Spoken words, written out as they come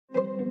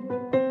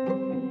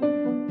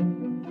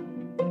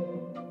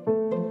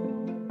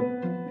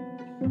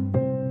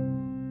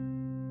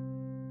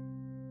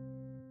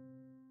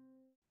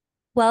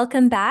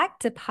Welcome back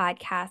to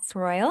Podcast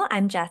Royal.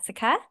 I'm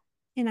Jessica.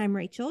 And I'm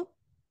Rachel.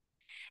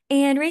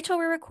 And Rachel,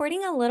 we're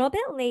recording a little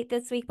bit late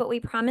this week, but we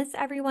promised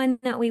everyone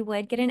that we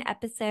would get an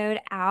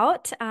episode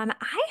out.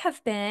 I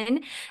have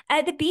been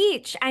at the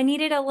beach. I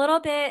needed a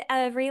little bit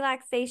of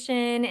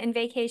relaxation and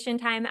vacation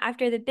time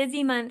after the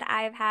busy month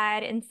I've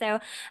had. And so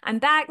I'm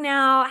back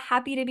now,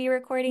 happy to be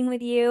recording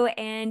with you.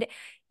 And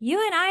you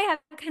and I have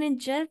kind of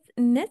just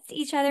missed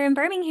each other in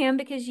Birmingham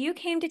because you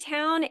came to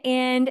town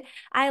and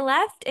I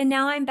left, and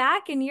now I'm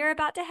back and you're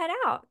about to head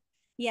out.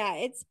 Yeah,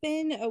 I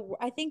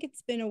think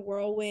it's been a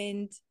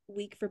whirlwind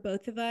week for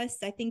both of us.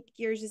 I think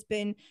yours has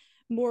been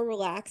more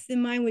relaxed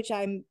than mine, which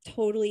I'm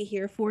totally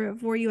here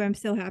for you. I'm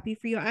so happy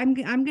for you. I'm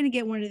going to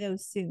get one of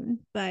those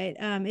soon. But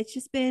it's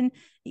just been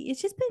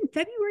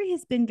February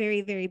has been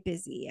very, very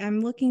busy.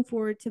 I'm looking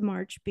forward to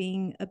March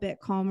being a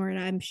bit calmer, and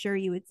I'm sure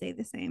you would say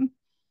the same.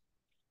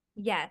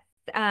 Yes.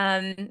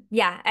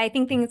 Yeah, I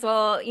think things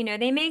will,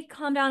 they may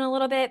calm down a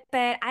little bit,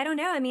 but I don't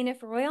know. I mean,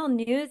 if royal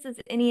news is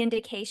any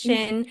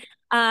indication,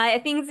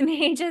 things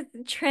may just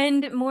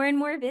trend more and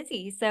more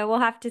busy. So we'll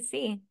have to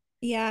see.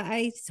 Yeah,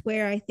 I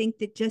swear, I think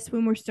that just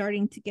when we're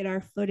starting to get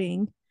our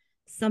footing,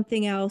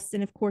 something else,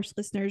 and of course,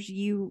 listeners,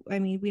 I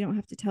mean, we don't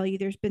have to tell you,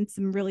 there's been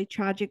some really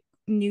tragic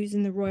news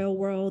in the royal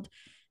world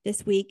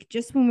this week.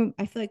 Just when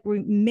I feel like we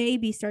may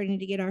be starting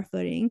to get our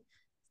footing,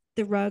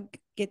 the rug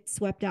gets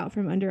swept out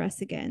from under us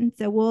again.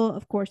 So we'll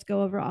of course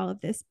go over all of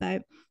this,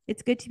 but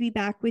it's good to be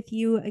back with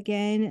you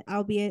again,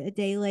 albeit a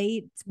day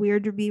late. It's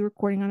weird to be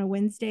recording on a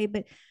Wednesday,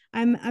 but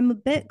I'm a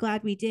bit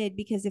glad we did,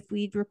 because if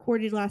we'd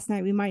recorded last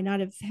night, we might not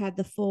have had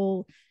the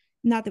full,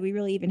 not that we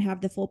really even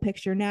have the full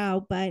picture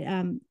now, but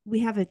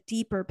we have a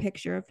deeper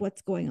picture of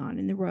what's going on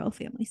in the royal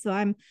family. So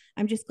I'm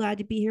just glad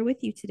to be here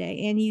with you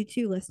today, and you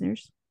too,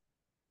 listeners.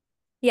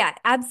 Yeah,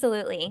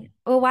 absolutely.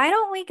 Well, why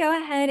don't we go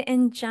ahead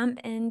and jump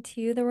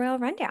into the royal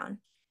rundown?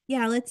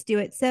 Yeah, let's do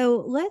it.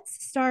 So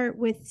let's start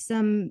with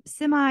some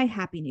semi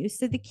happy news.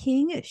 So the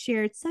king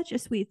shared such a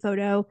sweet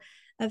photo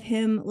of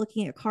him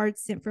looking at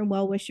cards sent from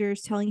well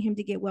wishers telling him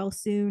to get well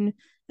soon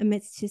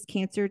amidst his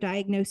cancer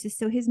diagnosis.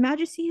 So His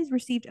Majesty has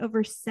received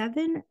over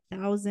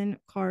 7,000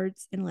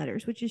 cards and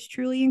letters, which is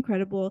truly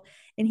incredible.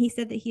 And he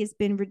said that he has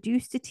been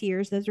reduced to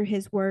tears. Those are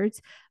his words,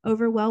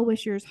 over well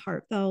wishers'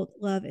 heartfelt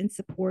love and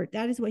support.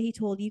 That is what he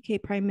told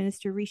UK Prime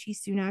Minister Rishi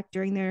Sunak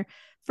during their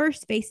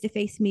first face to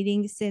face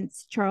meeting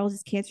since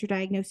Charles's cancer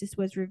diagnosis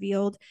was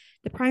revealed.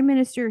 The Prime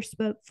Minister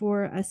spoke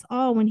for us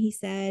all when he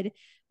said,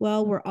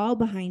 "Well, we're all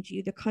behind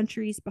you. The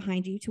country's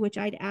behind you," to which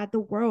I'd add, "The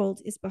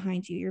world is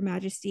behind you, Your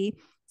Majesty."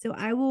 So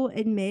I will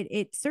admit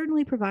it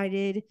certainly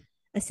provided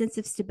a sense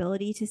of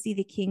stability to see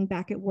the king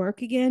back at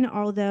work again,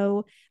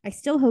 although I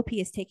still hope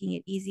he is taking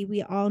it easy.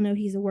 We all know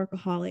he's a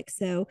workaholic.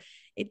 So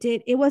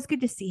it was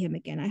good to see him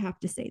again. I have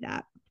to say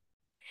that.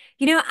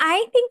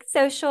 I think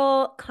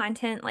social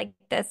content like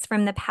this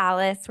from the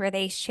palace, where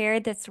they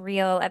shared this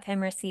reel of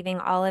him receiving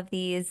all of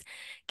these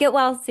get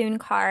well soon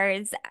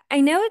cards.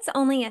 I know it's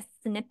only a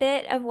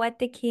snippet of what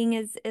the king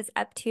is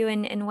up to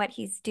and what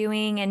he's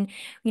doing. And,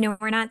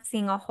 we're not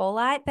seeing a whole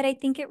lot, but I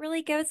think it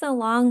really goes a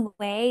long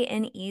way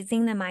in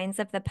easing the minds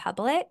of the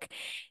public.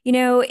 You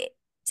know,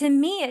 to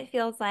me, it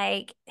feels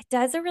like it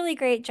does a really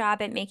great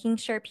job at making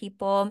sure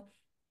people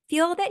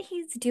feel that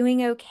he's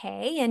doing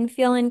okay and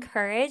feel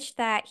encouraged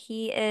that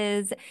he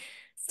is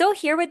still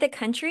here with the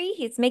country.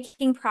 He's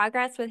making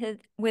progress with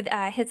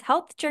his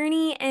health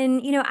journey.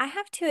 And I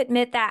have to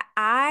admit that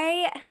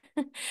I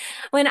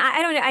when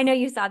I don't know, I know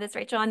you saw this,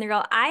 Rachel, on the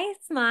reel. I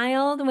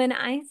smiled when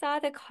I saw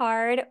the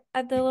card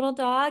of the little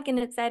dog and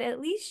it said,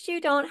 "At least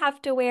you don't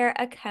have to wear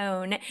a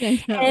cone."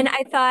 I And know.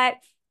 I thought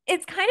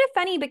it's kind of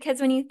funny because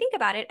when you think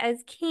about it,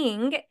 as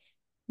king,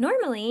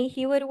 normally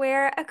he would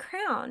wear a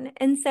crown.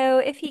 And so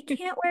if he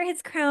can't wear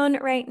his crown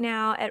right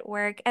now at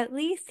work, at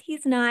least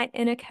he's not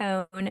in a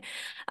cone.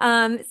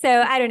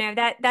 So I don't know,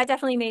 that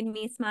definitely made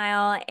me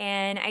smile.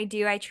 And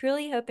I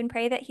truly hope and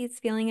pray that he's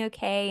feeling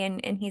okay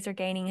and he's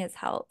regaining his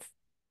health.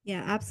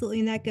 Yeah, absolutely.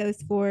 And that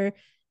goes for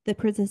the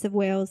Princess of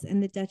Wales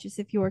and the Duchess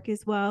of York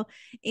as well.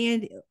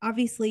 And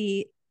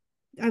obviously,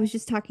 I was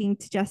just talking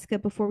to Jessica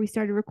before we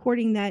started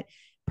recording that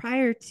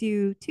prior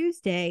to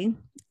Tuesday,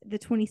 the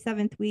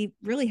 27th, we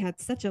really had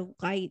such a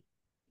light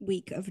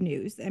week of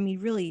news. I mean,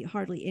 really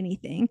hardly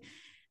anything.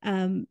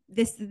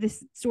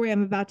 This story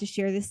I'm about to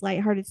share, this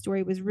lighthearted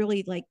story, was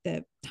really like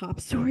the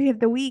top story of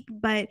the week,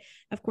 but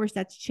of course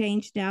that's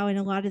changed now, and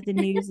a lot of the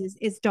news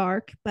is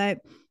dark. But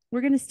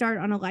we're going to start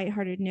on a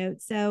lighthearted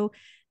note. So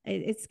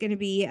it's going to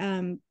be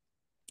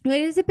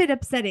it is a bit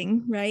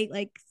upsetting, right?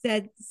 Like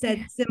said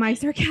semi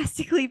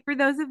sarcastically for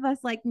those of us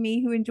like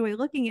me who enjoy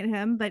looking at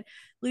him. But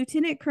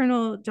Lieutenant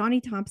Colonel Johnny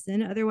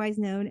Thompson, otherwise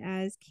known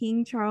as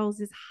King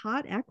Charles's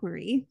hot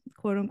equerry,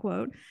 quote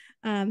unquote,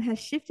 has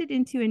shifted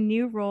into a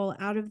new role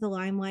out of the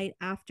limelight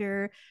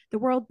after the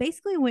world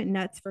basically went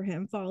nuts for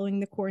him following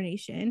the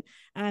coronation.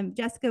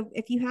 Jessica,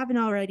 if you haven't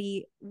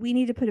already, we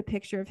need to put a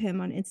picture of him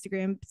on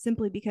Instagram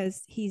simply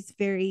because he's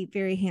very,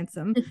 very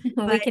handsome. We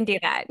But can do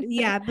that.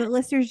 yeah, but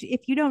listeners,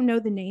 if you don't know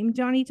the name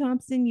Johnny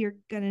Thompson, you're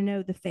gonna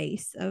know the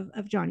face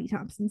of Johnny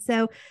Thompson.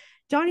 So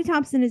Johnny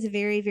Thompson is a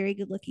very, very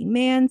good looking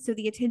man. So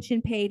the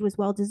attention paid was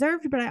well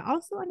deserved. But I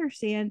also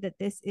understand that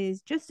this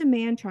is just a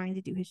man trying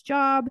to do his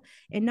job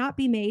and not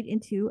be made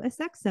into a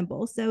sex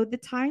symbol. So the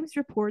Times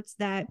reports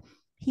that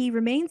he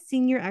remains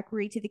senior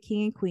equerry to the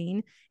king and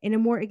queen in a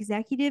more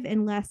executive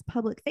and less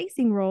public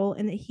facing role,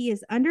 and that he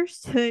is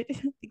understood, I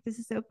think this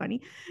is so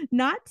funny,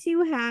 not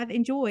to have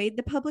enjoyed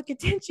the public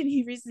attention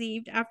he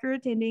received after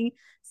attending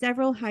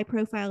several high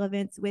profile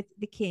events with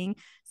the king.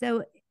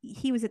 So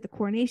he was at the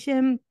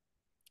coronation.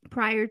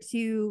 Prior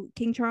to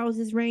King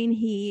Charles's reign,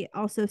 he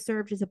also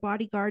served as a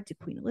bodyguard to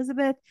Queen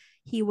Elizabeth.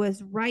 He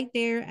was right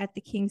there at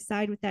the king's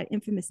side with that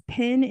infamous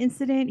pen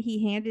incident.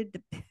 He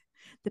handed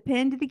the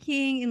pen to the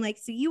king, and like,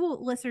 so you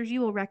will, listeners,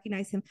 you will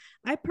recognize him.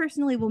 I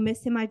personally will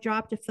miss him. I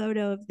dropped a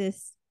photo of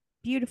this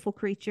beautiful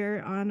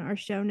creature on our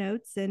show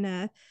notes, and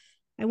I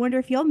wonder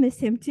if y'all miss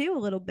him too a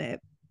little bit.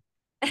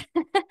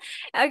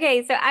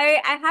 Okay, so I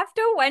have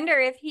to wonder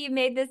if he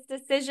made this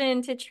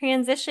decision to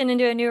transition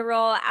into a new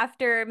role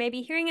after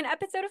maybe hearing an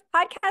episode of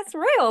Podcast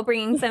Royal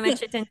bringing so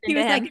much attention He to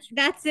was him. like,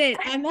 "That's it,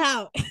 I'm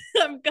out,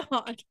 I'm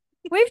gone."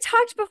 We've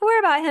talked before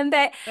about him,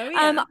 but Oh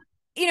um,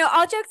 yeah.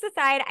 all jokes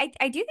aside,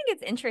 I do think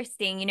it's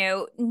interesting.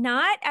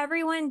 Not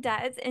everyone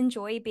does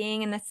enjoy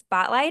being in the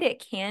spotlight. It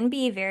can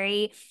be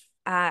very,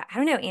 I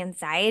don't know,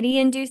 anxiety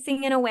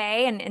inducing in a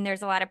way, and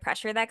there's a lot of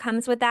pressure that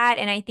comes with that.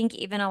 And I think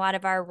even a lot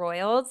of our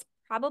royals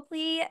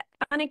probably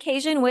on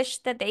occasion wish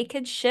that they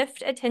could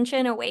shift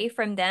attention away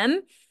from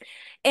them.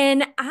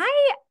 And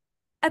I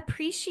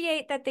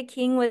appreciate that the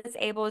king was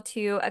able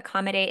to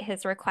accommodate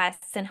his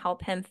requests and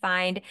help him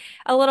find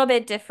a little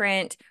bit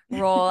different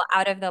role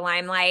out of the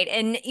limelight.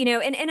 And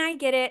and I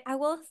get it. I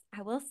will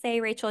say,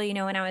 Rachel,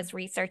 when I was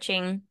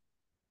researching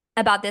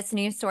about this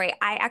news story,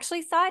 I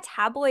actually saw a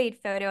tabloid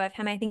photo of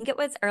him. I think it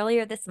was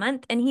earlier this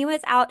month, and he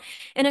was out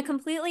in a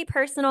completely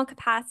personal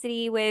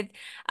capacity with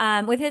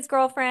his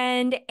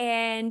girlfriend,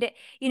 and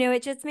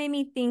it just made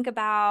me think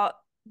about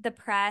the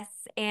press,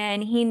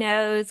 and he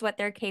knows what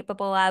they're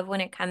capable of when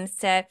it comes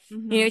to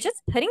Mm-hmm.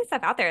 just putting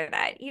stuff out there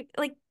that you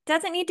like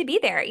doesn't need to be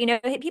there.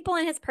 People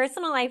in his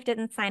personal life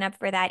didn't sign up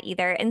for that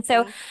either, and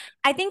so Yeah.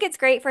 I think it's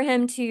great for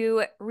him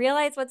to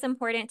realize what's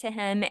important to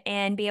him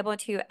and be able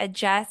to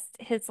adjust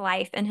his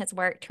life and his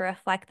work to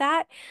reflect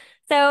that.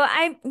 So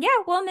yeah,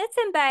 we'll miss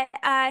him, but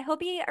he'll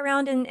be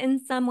around in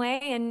some way,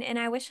 and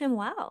I wish him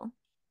well.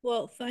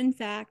 Well, fun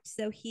fact.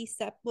 So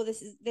well,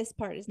 this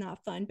part is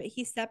not fun, but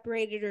he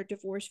separated or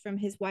divorced from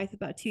his wife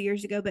about 2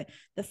 years ago. But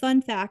the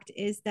fun fact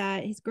is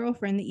that his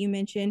girlfriend that you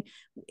mentioned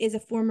is a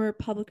former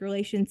public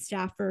relations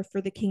staffer for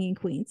the king and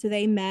queen. So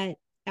they met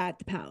at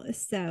the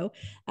palace. So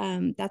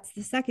that's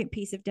the second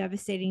piece of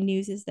devastating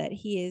news, is that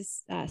he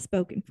is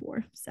spoken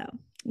for. So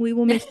we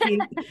will miss you.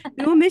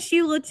 We will miss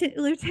you,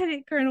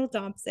 Lieutenant Colonel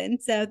Thompson.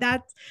 So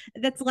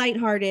that's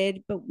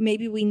lighthearted, but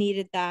maybe we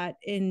needed that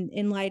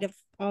in light of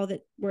all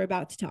that we're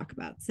about to talk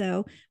about.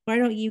 So why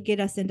don't you get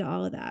us into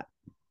all of that?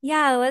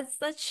 Yeah,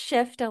 let's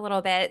shift a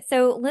little bit.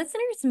 So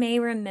listeners may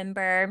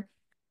remember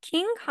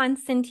King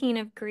Constantine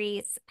of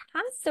Greece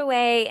passed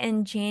away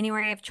in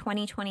January of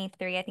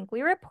 2023. I think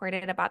we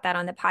reported about that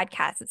on the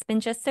podcast. It's been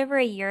just over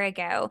a year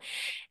ago.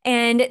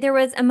 And there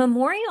was a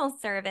memorial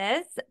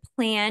service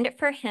planned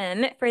for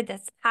him for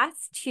this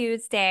past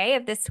Tuesday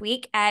of this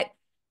week at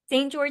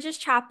St. George's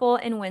Chapel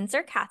in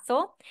Windsor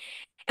Castle.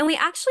 And we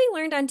actually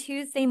learned on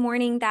Tuesday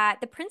morning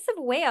that the Prince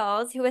of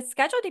Wales, who was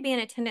scheduled to be in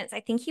attendance, I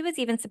think he was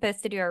even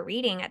supposed to do a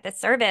reading at the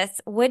service,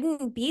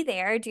 wouldn't be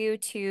there due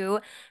to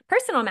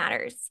personal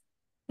matters.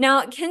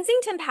 Now,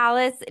 Kensington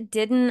Palace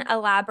didn't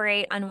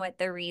elaborate on what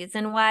the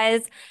reason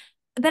was,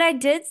 but I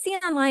did see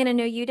online, I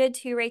know you did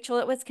too, Rachel,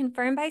 it was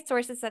confirmed by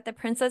sources that the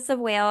Princess of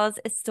Wales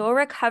is still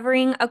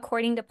recovering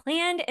according to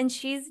plan, and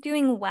she's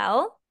doing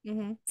well.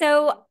 Mm-hmm.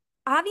 So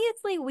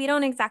obviously, we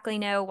don't exactly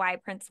know why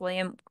Prince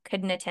William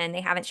couldn't attend.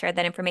 They haven't shared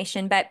that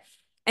information, but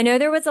I know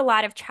there was a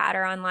lot of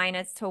chatter online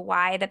as to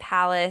why the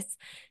palace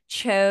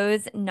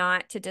chose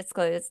not to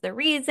disclose the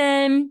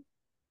reason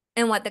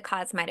and what the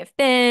cause might have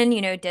been.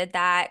 Did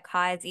that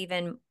cause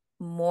even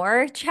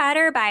more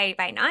chatter by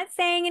not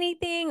saying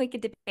anything? We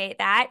could debate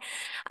that.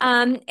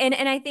 And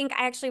I think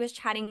I actually was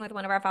chatting with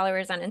one of our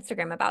followers on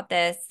Instagram about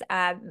this.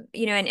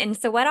 And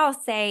so what I'll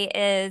say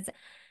is,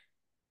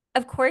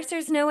 of course,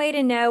 there's no way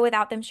to know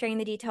without them sharing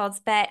the details,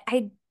 but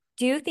I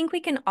do think we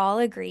can all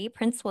agree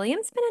Prince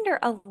William's been under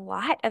a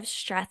lot of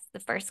stress the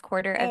first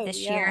quarter of Oh this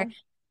year.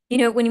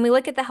 yeah. When we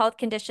look at the health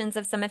conditions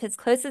of some of his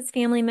closest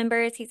family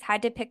members, he's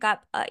had to pick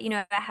up, a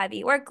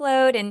heavy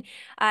workload, and,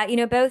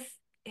 both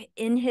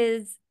in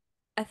his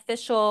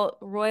official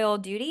royal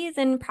duties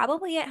and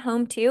probably at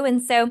home too.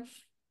 And so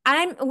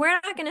we're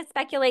not going to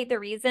speculate the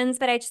reasons,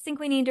 but I just think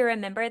we need to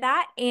remember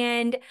that.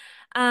 And,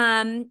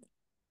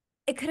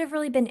 it could have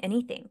really been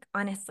anything,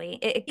 honestly.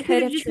 It He could could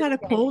have have just had truly a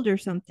been. cold or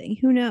something.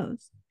 Who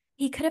knows?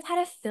 He could have had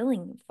a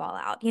filling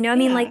fallout, you know, I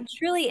mean, Yeah. like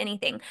truly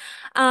anything.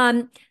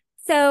 Um,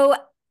 so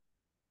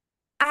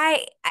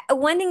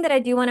one thing that I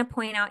do want to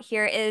point out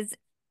here is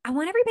I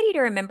want everybody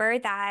to remember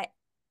that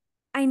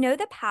I know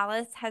the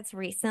palace has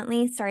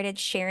recently started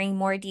sharing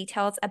more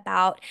details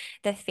about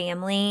the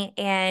family,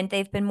 and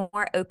they've been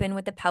more open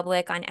with the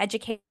public on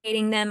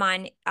educating them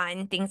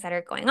on things that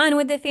are going on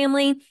with the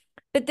family.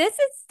 But this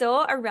is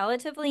still a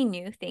relatively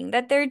new thing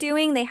that they're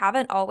doing. They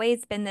haven't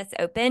always been this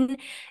open.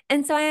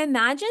 And so I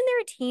imagine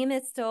their team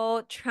is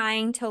still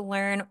trying to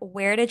learn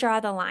where to draw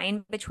the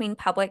line between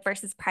public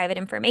versus private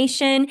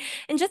information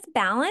and just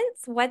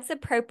balance what's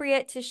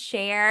appropriate to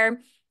share,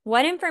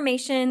 what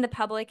information the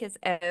public is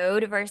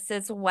owed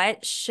versus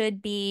what should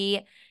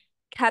be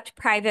kept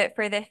private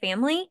for the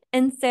family.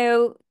 And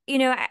so,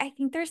 I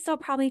think they're still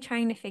probably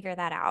trying to figure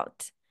that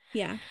out.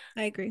 Yeah,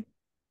 I agree.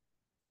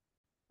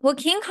 Well,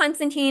 King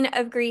Constantine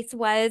of Greece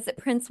was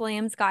Prince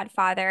William's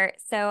godfather.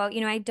 So,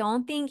 I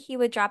don't think he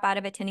would drop out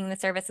of attending the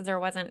services or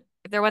wasn't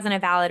if there wasn't a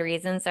valid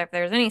reason. So if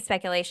there's any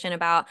speculation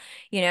about,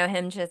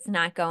 him just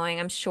not going,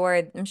 I'm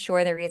sure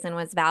the reason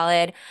was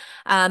valid.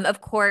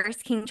 Of course,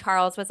 King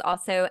Charles was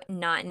also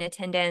not in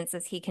attendance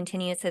as he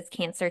continues his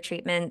cancer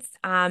treatments.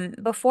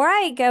 Before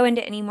I go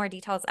into any more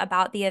details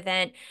about the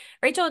event,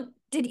 Rachel,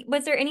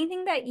 was there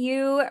anything that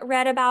you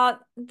read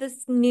about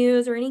this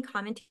news or any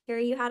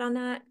commentary you had on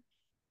that?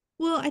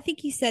 Well, I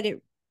think you said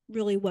it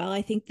really well.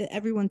 I think that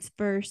everyone's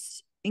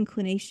first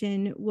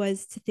inclination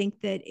was to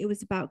think that it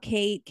was about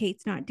Kate.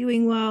 Kate's not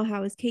doing well.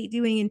 How is Kate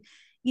doing?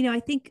 And, I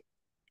think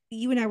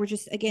you and I were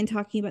just again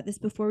talking about this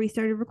before we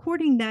started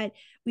recording that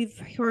we've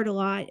heard a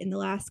lot in the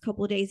last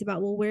couple of days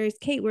about, well, where is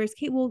Kate? Where is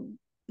Kate? Well,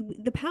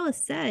 the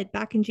palace said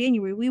back in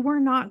January we were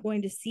not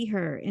going to see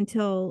her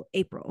until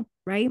April,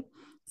 right?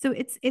 So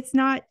it's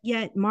not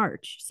yet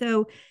March.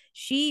 So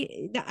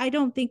I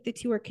don't think the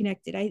two are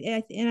connected.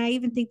 And I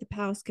even think the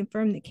palace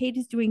confirmed that Kate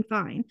is doing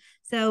fine.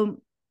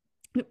 So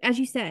as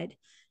you said,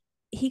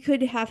 he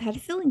could have had a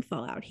filling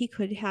fallout. He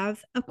could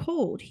have a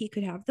cold. He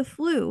could have the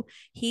flu.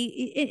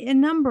 A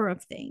number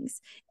of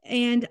things.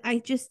 And I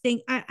just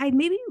think I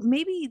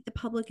maybe the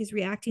public is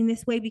reacting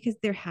this way because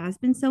there has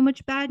been so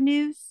much bad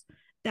news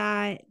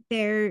that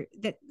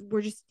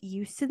we're just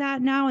used to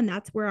that now, and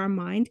that's where our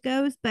mind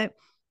goes. But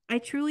I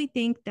truly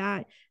think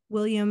that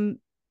William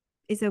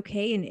is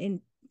okay,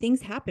 and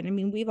things happen. I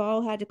mean, we've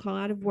all had to call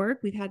out of work.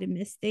 We've had to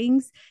miss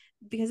things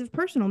because of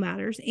personal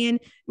matters. And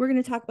we're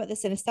going to talk about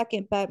this in a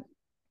second, but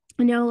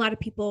I know a lot of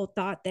people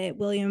thought that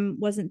William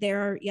wasn't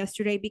there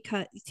yesterday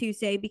because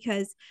Tuesday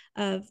because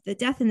of the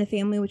death in the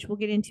family, which we'll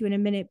get into in a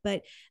minute.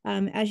 But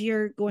as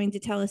you're going to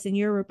tell us in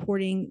your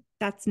reporting,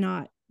 that's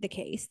not the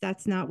case.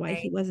 That's not why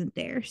he Right. wasn't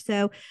there.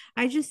 So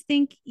I just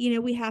think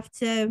we have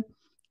to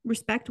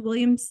respect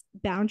William's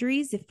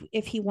boundaries.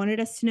 If he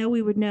wanted us to know,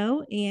 we would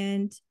know.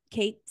 And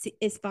Kate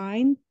is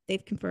fine.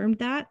 They've confirmed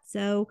that.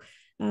 So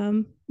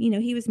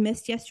he was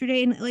missed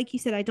yesterday. And like you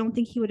said, I don't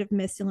think he would have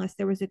missed unless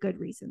there was a good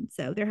reason.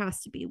 So there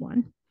has to be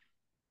one.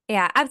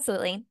 Yeah,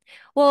 absolutely.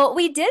 Well,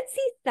 we did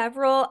see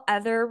several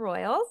other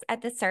royals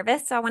at the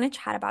service, so I want to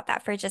chat about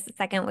that for just a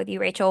second with you,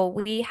 Rachel.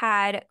 We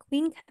had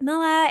Queen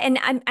Camilla, and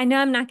I know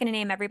I'm not going to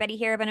name everybody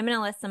here, but I'm going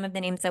to list some of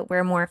the names that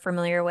we're more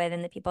familiar with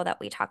and the people that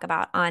we talk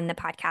about on the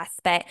podcast.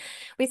 But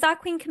we saw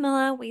Queen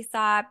Camilla, we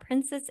saw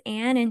Princess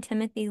Anne and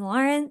Timothy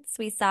Lawrence,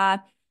 we saw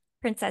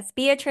Princess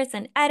Beatrice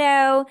and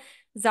Edo,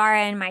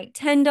 Zara and Mike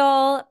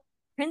Tyndall,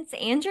 Prince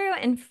Andrew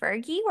and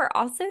Fergie were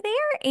also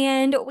there,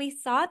 and we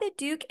saw the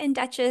Duke and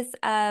Duchess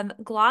of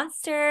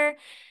Gloucester,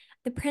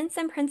 the Prince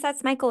and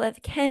Princess Michael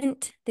of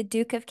Kent, the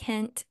Duke of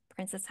Kent,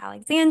 Princess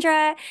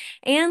Alexandra,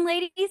 and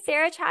Lady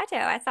Sarah Chato.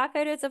 I saw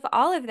photos of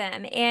all of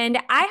them, and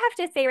I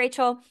have to say,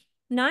 Rachel,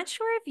 not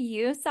sure if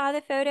you saw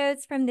the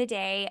photos from the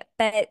day,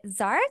 but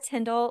Zara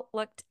Tyndall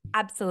looked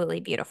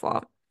absolutely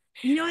beautiful.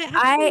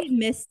 I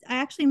I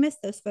actually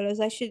missed those photos.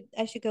 I should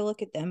go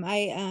look at them.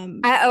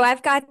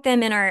 I've got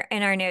them in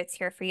our notes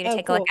here for you to Oh,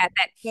 take a look cool. at.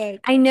 But Good.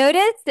 I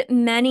noticed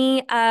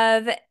many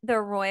of the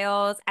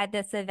royals at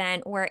this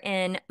event were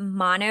in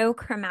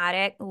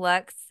monochromatic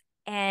looks,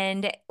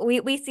 and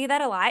we see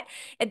that a lot.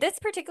 At this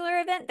particular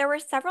event, there were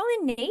several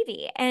in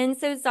navy, and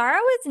so Zara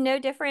was no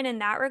different in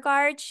that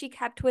regard. She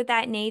kept with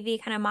that navy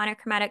kind of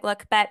monochromatic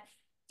look, but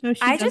Oh,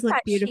 she I does just look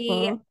thought she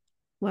beautiful.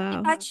 I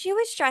Wow. thought she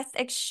was dressed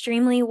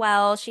extremely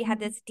well. She had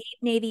Mhm. this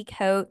deep navy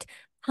coat,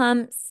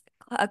 pumps,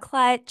 a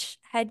clutch,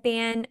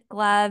 headband,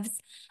 gloves.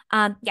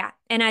 Yeah,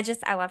 and I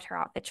loved her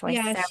outfit choice.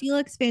 Yeah, So she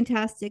looks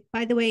fantastic.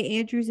 By the way,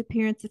 Andrew's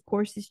appearance, of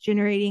course, is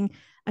generating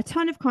a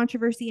ton of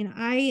controversy. And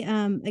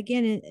I,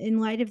 again, in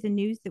light of the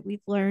news that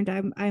we've learned,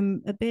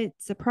 I'm a bit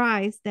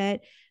surprised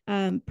that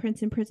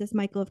Prince and Princess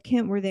Michael of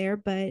Kent were there,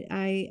 but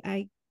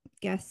I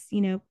guess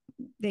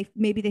they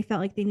felt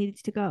like they needed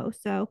to go.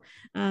 So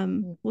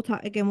we'll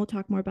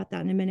talk more about that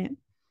in a minute.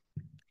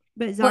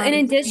 But well, Zara in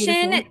is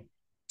addition beautiful.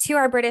 to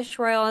our British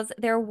royals,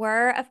 there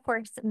were, of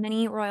course,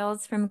 many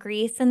royals from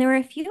Greece, and there were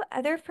a few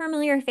other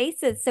familiar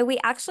faces. So we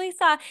actually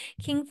saw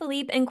King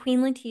Philippe and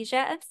Queen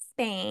Letizia of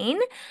Spain,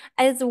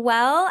 as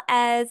well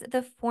as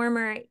the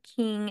former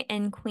king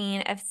and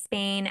queen of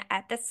Spain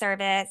at the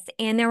service.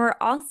 And there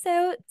were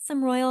also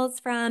some royals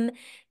from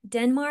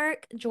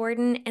Denmark,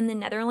 Jordan, and the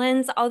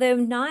Netherlands, although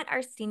not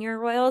our senior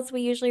royals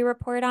we usually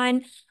report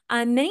on.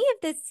 Many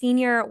of the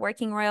senior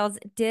working royals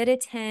did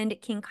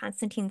attend King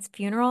Constantine's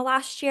funeral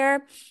last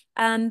year,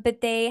 but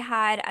they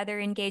had other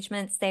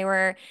engagements they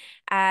were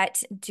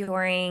at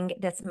during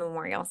this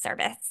memorial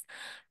service.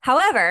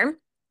 However,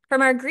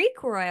 from our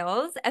Greek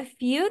royals, a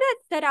few that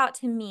stood out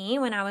to me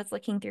when I was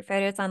looking through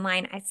photos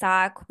online, I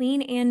saw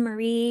Queen Anne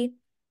Marie,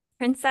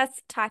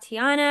 Princess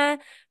Tatiana,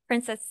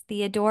 Princess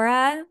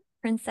Theodora,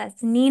 Princess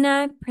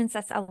Nina,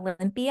 Princess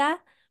Olympia,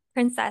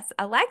 Princess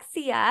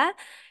Alexia,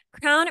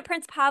 Crown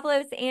Prince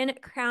Pavlos,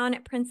 and Crown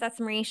Princess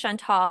Marie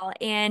Chantal.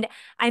 And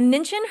I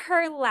mentioned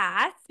her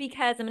last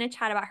because I'm going to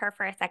chat about her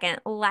for a second.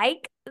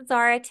 Like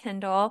Zara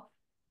Tyndall,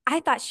 I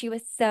thought she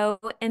was so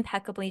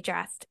impeccably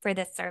dressed for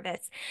this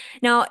service.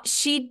 Now,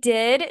 she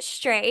did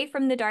stray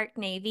from the dark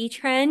navy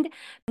trend,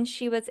 and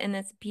she was in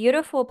this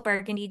beautiful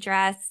burgundy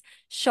dress,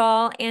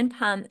 shawl, and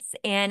pumps.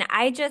 And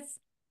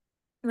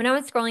when I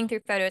was scrolling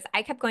through photos,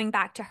 I kept going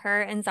back to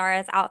her and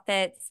Zara's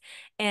outfits,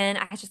 and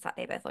I just thought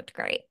they both looked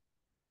great.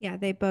 Yeah,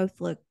 they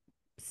both look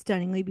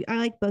stunningly I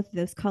like both of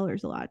those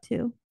colors a lot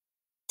too.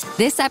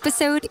 This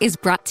episode is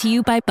brought to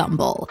you by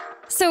Bumble.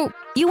 So,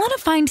 you want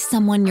to find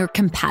someone you're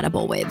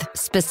compatible with,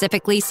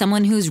 specifically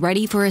someone who's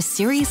ready for a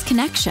serious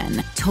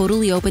connection,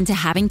 totally open to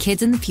having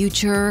kids in the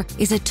future,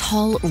 is a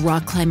tall,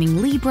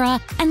 rock-climbing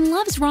Libra, and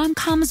loves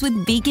rom-coms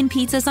with vegan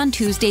pizzas on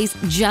Tuesdays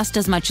just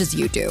as much as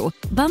you do.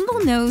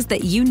 Bumble knows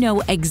that you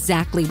know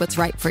exactly what's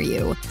right for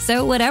you.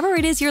 So, whatever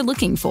it is you're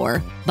looking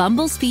for,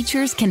 Bumble's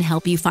features can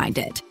help you find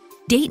it.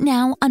 Date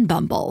now on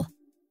Bumble.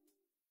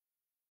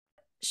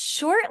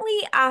 Shortly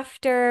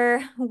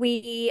after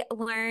we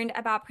learned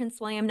about Prince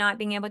William not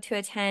being able to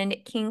attend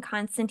King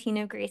Constantine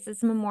of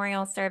Greece's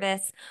memorial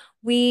service,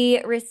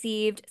 we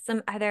received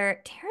some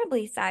other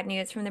terribly sad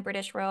news from the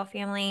British royal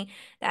family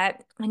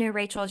that I know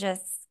Rachel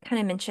just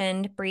kind of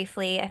mentioned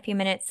briefly a few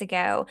minutes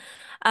ago.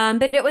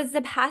 But it was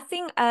the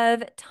passing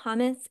of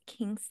Thomas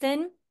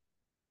Kingston.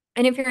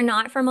 And if you're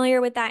not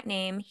familiar with that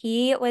name,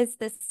 he was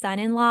the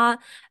son-in-law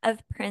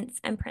of Prince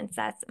and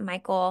Princess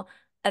Michael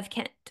of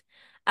Kent.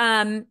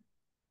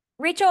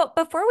 Rachel,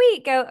 before we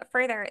go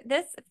further,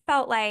 this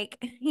felt like,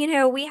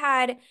 we've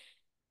had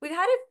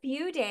a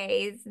few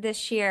days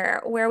this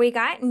year where we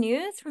got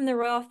news from the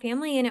royal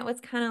family and it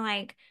was kind of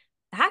like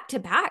back to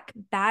back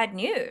bad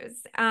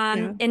news.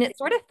 Yeah. And it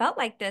sort of felt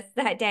like this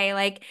that day,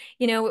 like,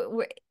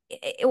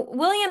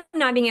 William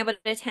not being able to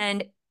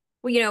attend,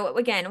 well,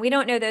 again, we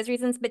don't know those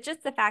reasons, but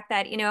just the fact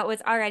that, it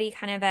was already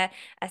kind of a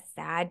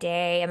sad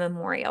day, a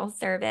memorial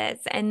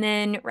service. And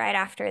then right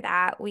after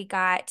that, we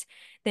got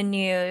the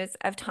news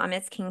of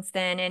Thomas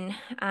Kingston. And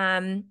I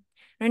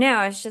don't know,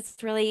 I was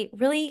just really,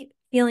 really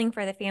feeling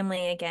for the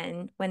family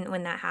again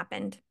when that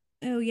happened.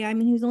 Oh yeah, I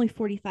mean he was only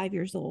 45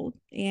 years old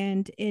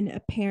and in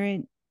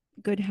apparent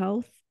good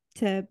health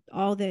to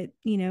all that,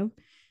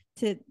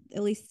 to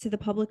at least to the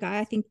public eye,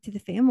 I think to the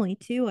family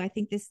too. I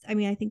think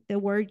the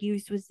word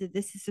used was that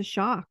this is a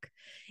shock.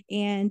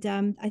 And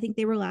I think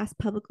they were last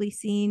publicly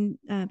seen,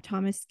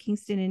 Thomas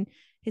Kingston and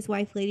his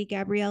wife, Lady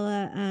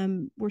Gabriella,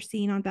 were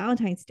seen on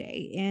Valentine's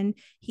Day. And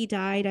he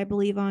died, I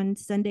believe, on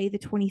Sunday, the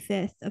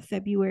 25th of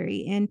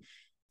February. And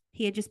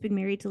he had just been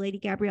married to Lady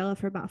Gabriella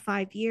for about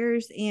 5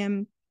 years.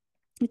 And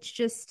it's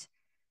just,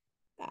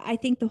 I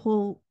think the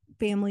whole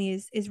family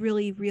is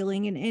really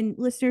reeling. And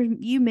listeners,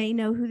 you may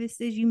know who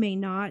this is, you may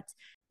not.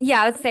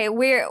 Yeah, I would say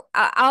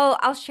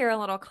I'll share a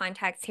little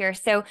context here.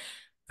 So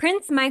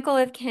Prince Michael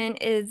of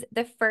Kent is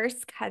the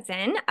first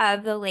cousin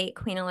of the late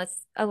Queen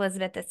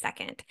Elizabeth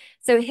II.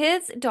 So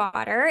his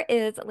daughter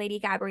is Lady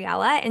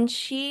Gabriella, and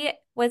she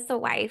was the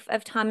wife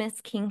of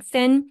Thomas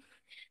Kingston.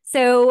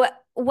 So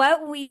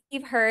what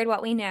we've heard,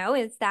 what we know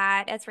is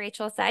that, as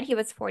Rachel said, he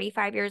was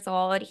 45 years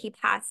old. He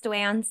passed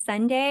away on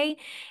Sunday.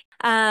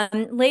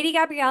 Lady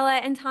Gabriella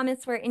and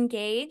Thomas were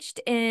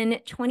engaged in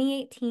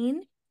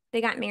 2018. They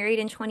got married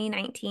in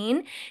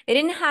 2019. They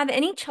didn't have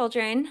any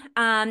children.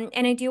 And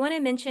I do want to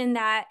mention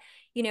that,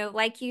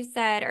 like you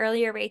said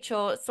earlier,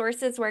 Rachel,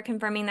 sources were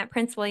confirming that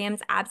Prince William's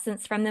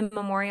absence from the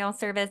memorial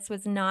service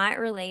was not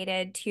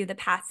related to the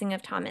passing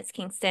of Thomas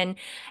Kingston.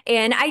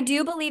 And I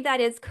do believe that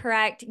is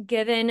correct,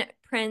 given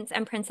Prince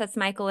and Princess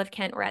Michael of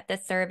Kent were at the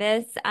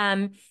service.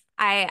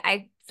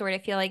 I sort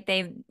of feel like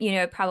they've,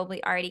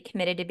 probably already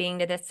committed to being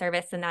to this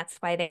service, and that's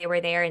why they were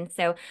there. And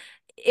so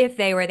if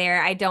they were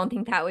there, I don't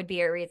think that would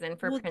be a reason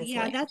for Well, Prince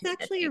yeah, William that's to be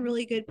actually a missing.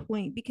 really good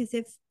point because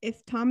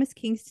if Thomas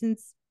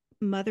Kingston's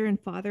mother and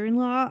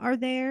father-in-law are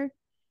there,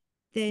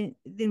 then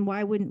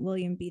why wouldn't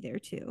William be there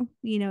too?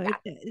 Yeah.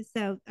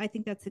 So I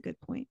think that's a good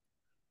point.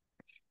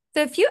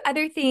 So, a few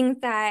other things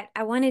that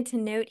I wanted to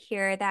note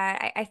here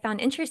that I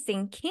found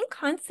interesting. King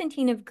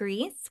Constantine of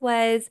Greece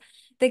was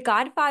the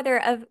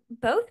godfather of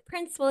both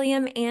Prince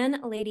William and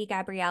Lady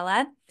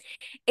Gabriella.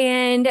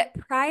 And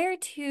prior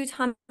to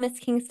Thomas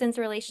Kingston's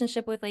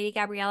relationship with Lady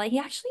Gabriella, he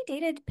actually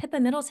dated Pippa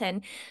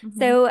Middleton. Mm-hmm.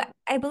 So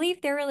I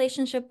believe their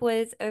relationship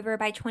was over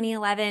by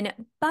 2011,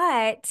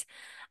 but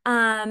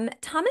Thomas and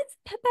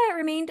Pippa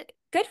remained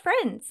good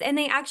friends and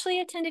they actually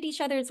attended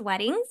each other's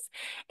weddings.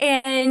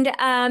 And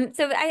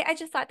so I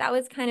just thought that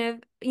was kind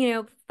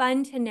of,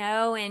 fun to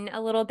know and a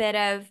little bit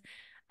of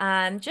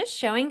just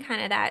showing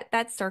kind of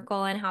that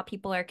circle and how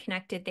people are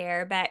connected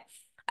there. But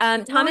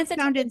I've Thomas always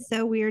found attended. it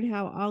so weird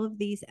how all of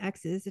these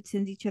exes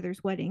attend each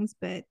other's weddings,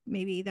 but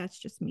maybe that's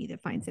just me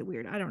that finds it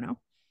weird. I don't know.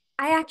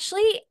 I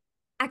actually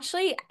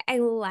I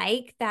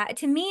like that.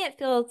 To me, it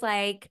feels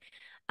like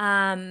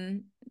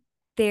um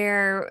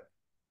they're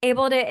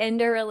able to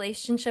end a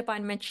relationship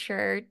on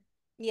mature, good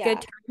Yeah.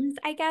 terms,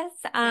 I guess.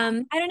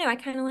 Yeah. I don't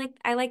know.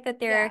 I like that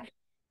they're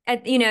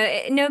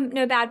Yeah.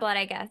 no bad blood,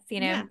 I guess,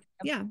 Yeah.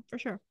 Yeah, for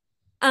sure.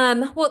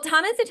 Well,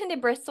 Thomas attended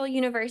Bristol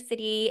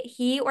University.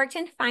 He worked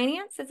in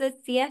finance as a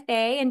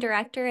CFA and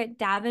director at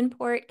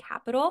Davenport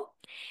Capital.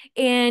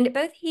 And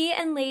both he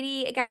and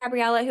Lady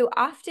Gabriella, who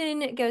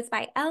often goes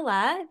by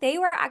Ella, they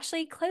were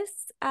actually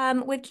close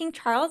with King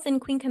Charles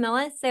and Queen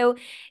Camilla. So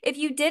if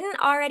you didn't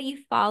already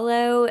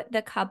follow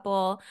the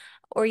couple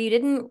or you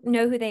didn't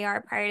know who they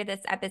are prior to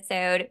this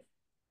episode,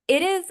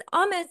 it is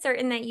almost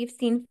certain that you've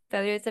seen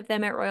photos of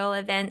them at royal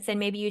events and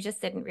maybe you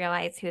just didn't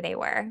realize who they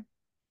were.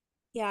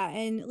 Yeah,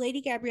 and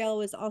Lady Gabrielle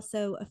was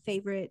also a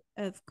favorite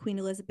of Queen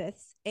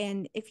Elizabeth's.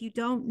 And if you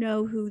don't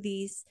know who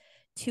these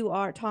two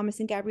are, Thomas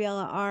and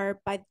Gabriella,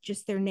 are by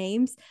just their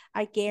names,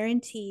 I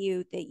guarantee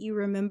you that you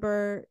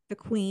remember the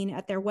Queen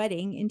at their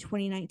wedding in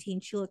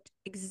 2019. She looked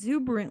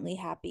exuberantly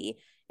happy,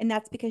 and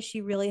that's because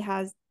she really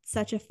has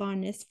such a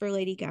fondness for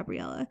Lady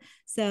Gabriella.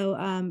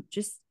 So,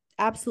 just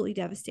absolutely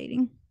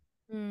devastating.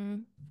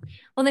 Mm.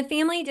 Well, the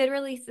family did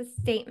release a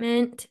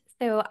statement,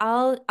 so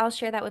I'll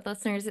share that with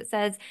listeners. It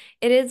says,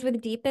 "It is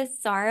with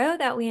deepest sorrow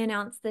that we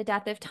announce the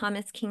death of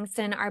Thomas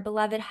Kingston, our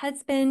beloved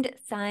husband,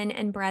 son,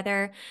 and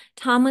brother.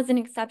 Tom was an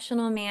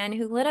exceptional man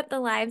who lit up the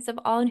lives of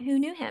all who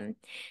knew him.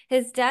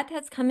 His death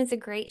has come as a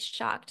great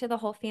shock to the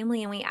whole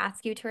family, and we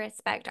ask you to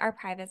respect our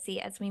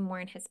privacy as we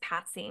mourn his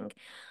passing."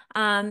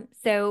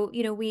 So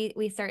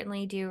we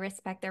certainly do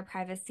respect their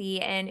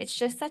privacy, and it's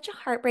just such a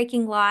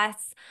heartbreaking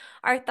loss.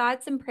 Our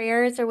thoughts and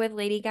prayers are with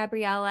Lady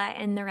Gabriella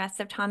and the rest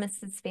of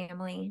Thomas's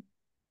family.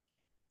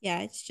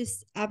 Yeah, it's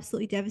just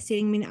absolutely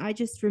devastating. I mean, I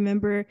just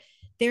remember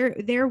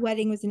their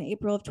wedding was in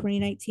April of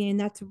 2019, and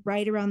that's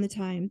right around the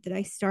time that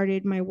I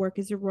started my work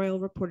as a royal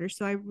reporter.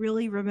 So I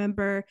really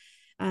remember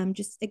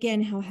just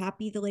again how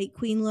happy the late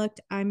queen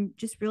looked. I'm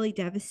just really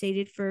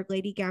devastated for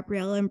Lady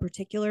Gabriella in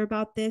particular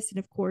about this, and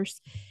of course,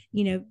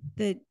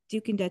 the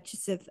Duke and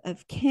Duchess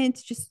of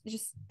Kent,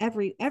 just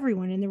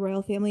everyone in the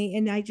royal family.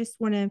 And I just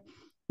want to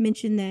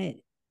mention that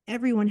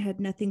everyone had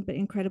nothing but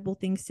incredible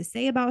things to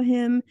say about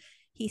him.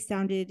 He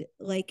sounded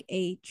like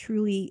a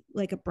truly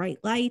like a bright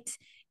light,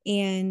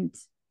 and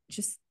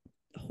just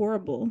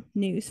horrible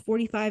news.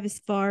 45 is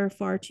far,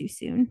 far too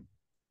soon.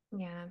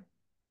 Yeah.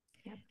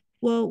 Yep.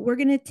 Well, we're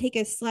going to take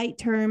a slight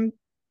turn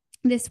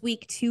this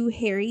week to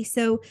Harry.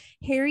 So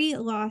Harry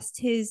lost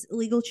his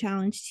legal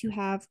challenge to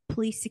have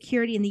police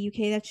security in the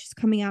UK. That's just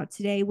coming out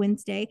today,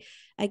 Wednesday.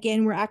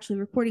 Again, we're actually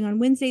recording on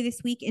Wednesday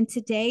this week. And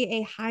today,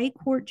 a High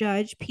Court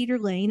judge, Peter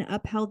Lane,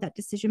 upheld that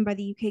decision by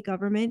the UK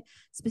government,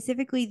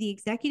 specifically the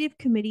Executive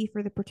Committee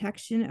for the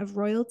Protection of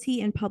Royalty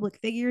and Public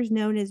Figures,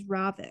 known as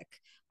RAVEC.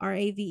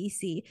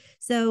 RAVEC.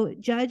 So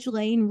Judge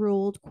Lane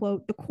ruled,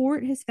 quote, the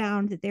court has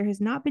found that there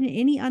has not been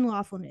any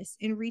unlawfulness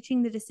in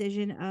reaching the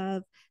decision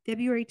of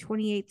February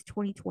 28th,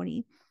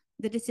 2020.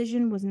 The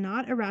decision was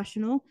not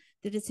irrational.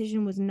 The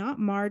decision was not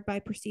marred by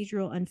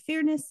procedural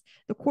unfairness.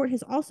 The court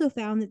has also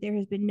found that there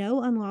has been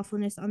no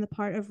unlawfulness on the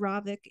part of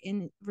RAVIC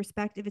in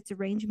respect of its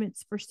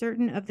arrangements for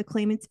certain of the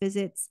claimant's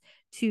visits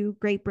to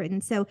Great Britain.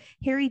 So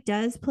Harry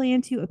does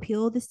plan to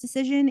appeal this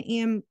decision,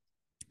 and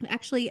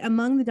actually,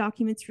 among the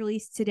documents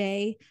released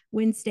today,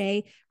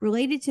 Wednesday,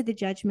 related to the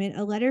judgment,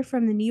 a letter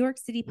from the New York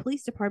City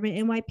Police Department,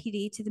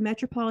 NYPD, to the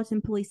Metropolitan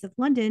Police of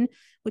London,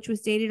 which was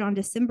dated on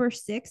December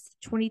 6th,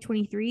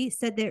 2023,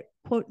 said that,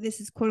 quote, this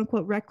is quote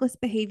unquote reckless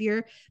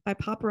behavior by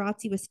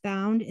paparazzi was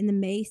found in the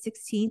May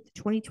 16th,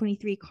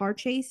 2023 car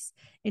chase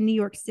in New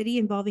York City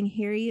involving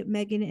Harry,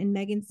 Meghan, and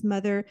Meghan's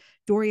mother,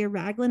 Doria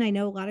Ragland. I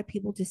know a lot of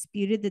people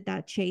disputed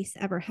that chase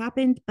ever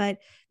happened, but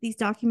these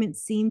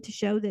documents seem to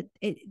show that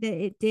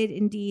it did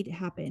indeed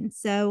happen.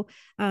 So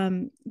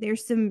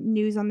there's some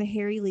news on the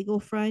Harry legal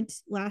front.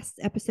 Last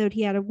episode,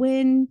 he had a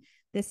win.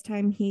 This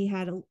time, he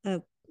had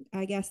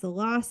I guess,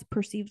 a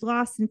perceived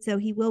loss, and so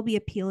he will be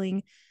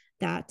appealing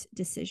that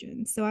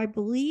decision. So I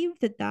believe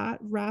that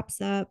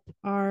wraps up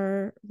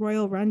our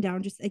royal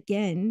rundown. Just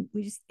again,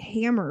 we just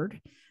hammered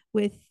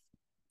with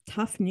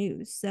tough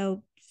news.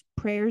 So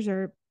prayers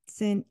are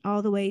sent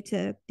all the way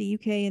to the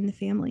UK and the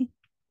family.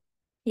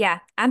 Yeah,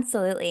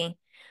 absolutely.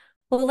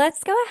 Well,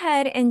 let's go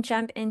ahead and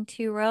jump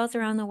into Royals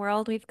Around the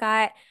World. We've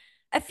got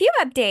a few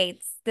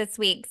updates this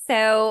week.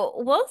 So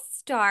we'll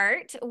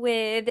start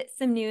with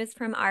some news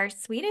from our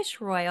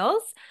Swedish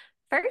Royals.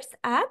 First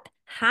up,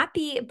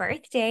 happy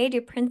birthday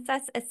to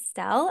Princess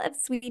Estelle of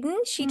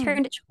Sweden. She Hmm.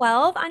 turned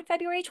 12 on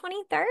February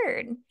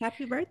 23rd.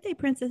 Happy birthday,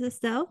 Princess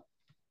Estelle.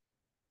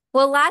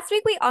 Well, last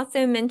week we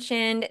also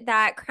mentioned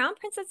that Crown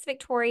Princess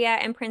Victoria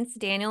and Prince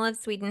Daniel of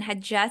Sweden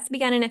had just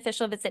begun an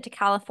official visit to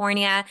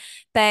California.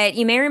 But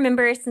you may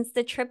remember, since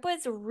the trip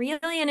was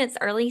really in its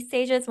early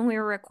stages when we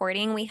were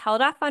recording, we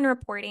held off on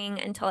reporting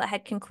until it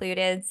had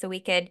concluded so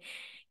we could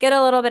get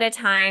a little bit of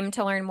time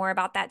to learn more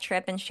about that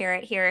trip and share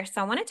it here.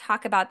 So I want to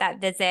talk about that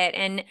visit.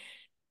 And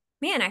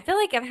man, I feel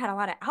like I've had a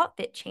lot of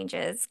outfit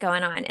changes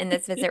going on in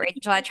this visit,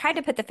 Rachel. I tried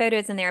to put the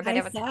photos in there, but I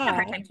I was having a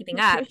hard saw. time keeping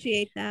up.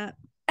 Appreciate that.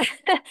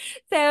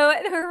 So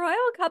the royal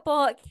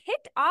couple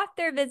kicked off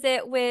their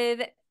visit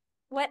with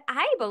what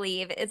I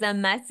believe is a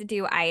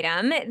must-do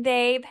item.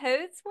 They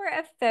posed for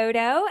a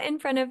photo in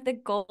front of the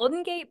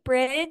Golden Gate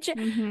Bridge.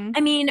 Hmm. I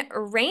mean,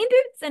 rain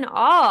boots and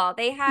all.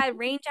 They had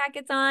rain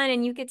jackets on,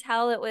 and you could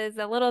tell it was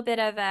a little bit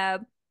of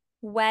a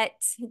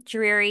wet,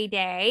 dreary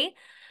day.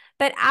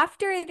 But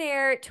after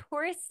their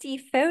touristy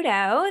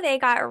photo, they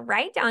got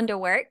right down to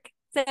work.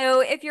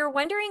 So if you're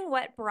wondering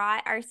what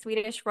brought our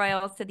Swedish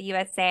royals to the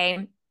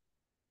USA,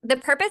 the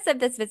purpose of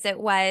this visit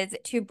was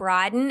to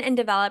broaden and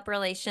develop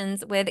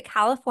relations with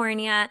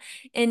California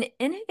in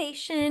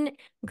innovation,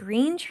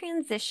 green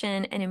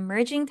transition, and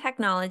emerging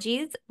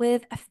technologies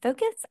with a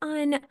focus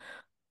on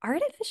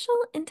artificial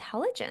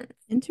intelligence.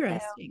 So,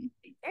 Interesting.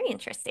 very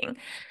interesting.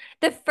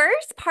 The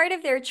first part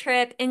of their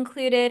trip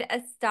included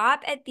a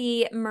stop at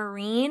the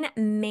Marine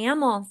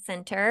Mammal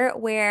Center,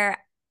 where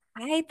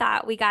I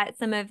thought we got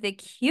some of the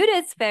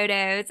cutest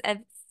photos of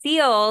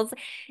seals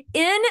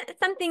in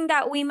something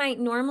that we might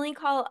normally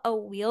call a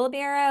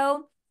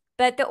wheelbarrow,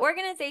 but the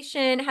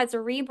organization has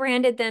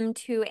rebranded them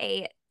to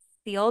a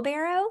seal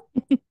barrow.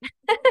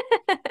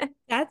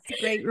 That's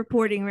great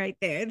reporting right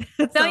there.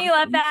 That's Don't you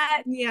love awesome.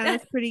 that? Yeah,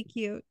 that's pretty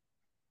cute.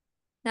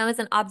 That was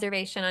an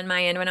observation on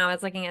my end when I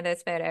was looking at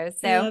those photos.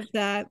 I So love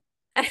that.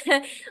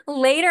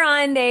 later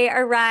on, they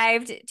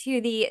arrived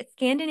to the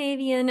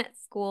Scandinavian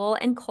School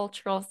and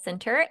Cultural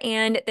Center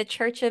and the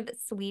Church of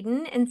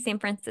Sweden in San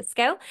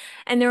Francisco.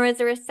 And there was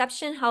a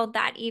reception held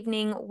that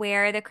evening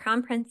where the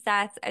Crown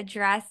Princess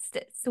addressed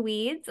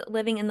Swedes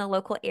living in the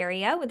local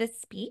area with a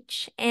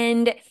speech.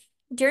 And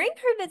during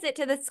her visit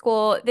to the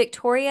school,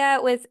 Victoria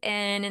was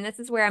in, and this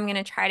is where I'm going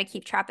to try to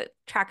keep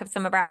track of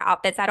some of our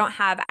outfits. I don't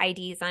have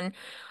IDs on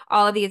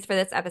all of these for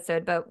this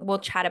episode, but we'll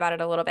chat about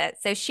it a little bit.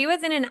 So she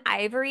was in an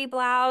ivory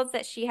blouse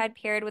that she had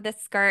paired with a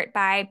skirt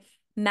by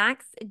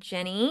Max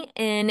Jenny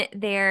in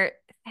their,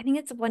 I think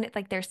it's one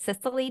like their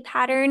Sicily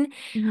pattern.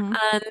 Hmm.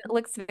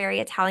 Looks very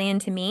Italian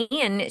to me.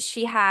 And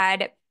she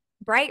had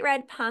bright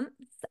red pumps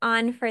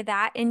on for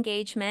that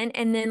engagement.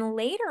 And then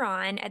later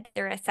on at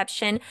the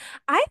reception,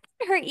 I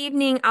thought her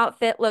evening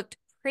outfit looked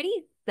pretty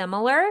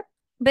similar,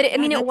 but I Yeah,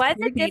 mean, it that's was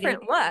a coordinated.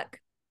 different look.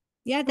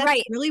 Yeah, that's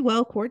Right. really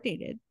well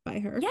coordinated by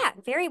her. Yeah,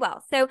 very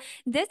well. So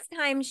this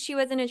time she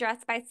was in a dress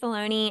by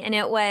Saloni, and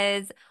it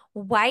was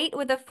white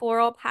with a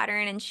floral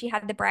pattern, and she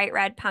had the bright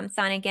red pumps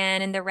on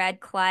again and the red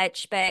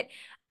clutch, but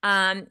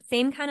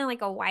same kind of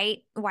like a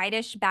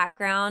whitish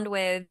background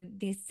with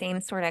these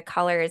same sort of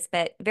colors,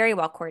 but very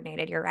well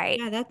coordinated. You're right.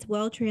 Yeah, that's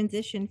well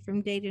transitioned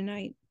from day to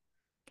night.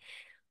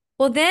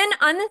 Well, then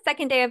on the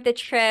second day of the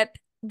trip,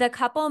 the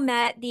couple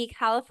met the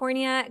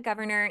California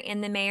governor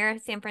and the mayor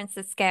of San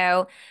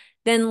Francisco,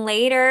 then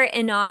later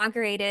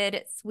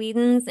inaugurated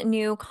Sweden's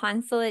new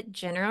I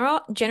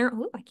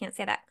can't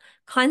say that,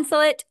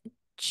 consulate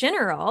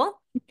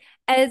general,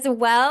 as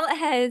well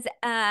as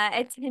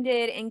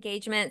attended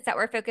engagements that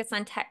were focused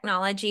on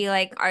technology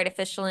like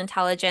artificial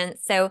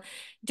intelligence. So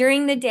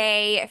during the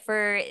day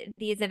for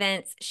these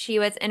events, she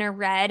was in a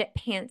red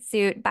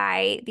pantsuit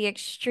by the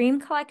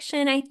Extreme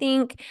Collection, I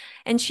think,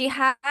 and she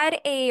had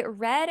a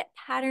red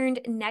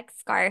patterned neck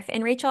scarf.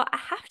 And Rachel, I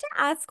have to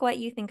ask what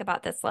you think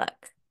about this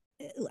look.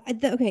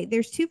 Okay,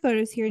 there's two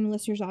photos here, and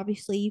listeners,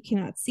 obviously you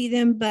cannot see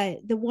them, but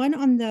the one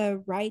on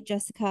the right,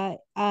 Jessica,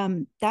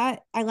 that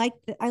I like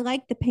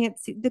the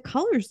pantsuit. The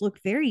colors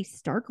look very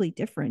starkly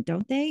different,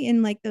 don't they?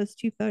 In like those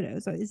two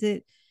photos. So is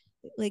it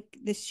like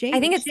the I shade?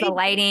 think The it's the shade,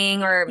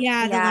 lighting or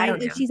yeah, the yeah, I light.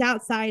 don't know. She's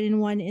outside in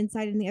one,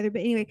 inside in the other.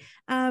 But anyway,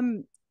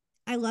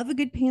 I love a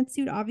good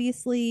pantsuit.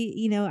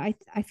 Obviously,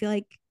 I feel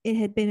like it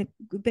had been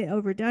a bit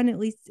overdone, at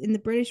least in the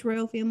British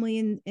royal family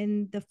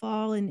in the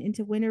fall and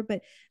into winter.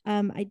 But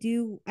I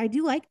do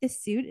like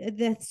this suit.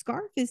 The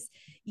scarf is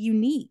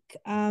unique.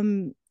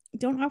 Don't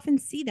often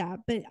see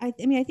that, but I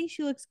mean I think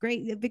she looks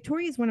great.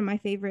 Victoria is one of my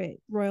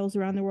favorite royals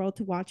around the world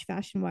to watch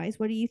fashion wise.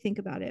 What do you think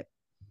about it?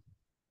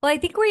 Well, I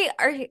think we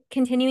are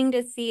continuing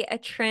to see a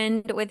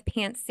trend with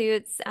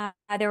pantsuits.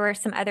 There were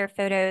some other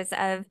photos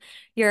of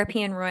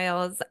European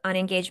royals on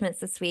engagements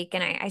this week,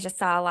 and I just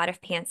saw a lot of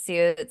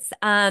pantsuits.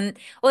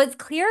 Well, it's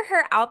clear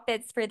her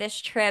outfits for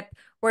this trip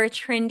were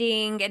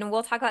trending, and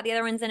we'll talk about the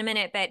other ones in a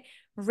minute, but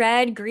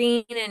red,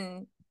 green,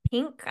 and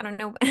pink. I don't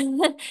know, I don't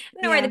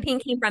know where the Yeah.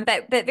 pink came from,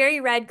 but very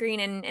red, green,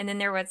 and then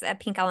there was a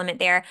pink element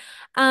there.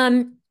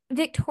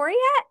 Victoria,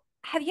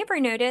 have you ever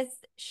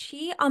noticed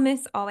she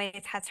almost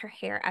always has her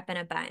hair up in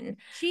a bun?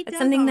 She That's does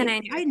something that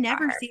always. I I noticed about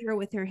never her. see her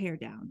with her hair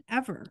down,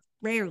 ever.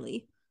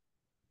 Rarely.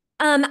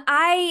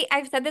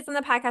 I've said this on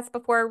the podcast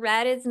before.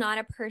 Red is not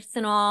a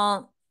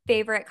personal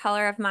favorite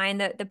color of mine,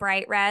 the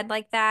bright red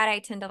like that. I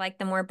tend to like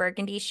the more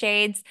burgundy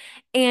shades.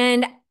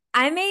 And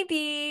I may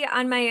be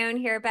on my own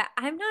here, but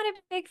I'm not a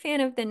big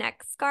fan of the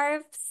neck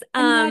scarves.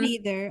 I'm not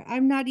either.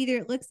 I'm not either.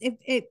 It looks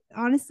it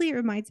honestly it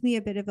reminds me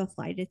a bit of a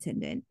flight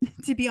attendant,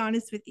 to be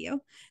honest with you.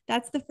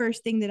 That's the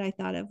first thing that I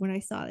thought of when I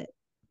saw it.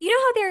 You know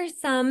how there are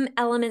some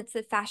elements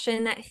of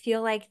fashion that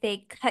feel like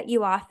they cut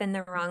you off in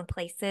the wrong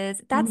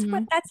places?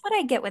 Mm-hmm. That's what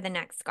I get with a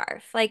neck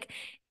scarf. Like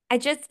I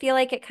just feel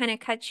like it kind of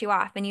cuts you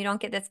off and you don't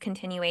get this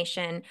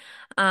continuation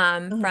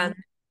Uh-huh.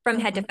 from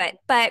head to Uh-huh. foot.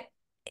 But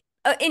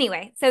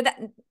anyway, so that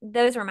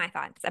those were my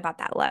thoughts about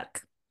that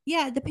look.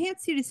 Yeah, the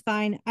pantsuit is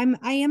fine.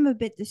 I am a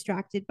bit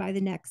distracted by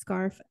the neck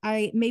scarf.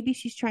 I maybe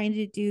she's trying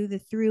to do the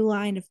through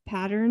line of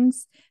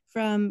patterns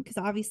from because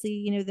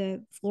obviously,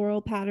 the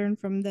floral pattern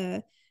from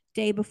the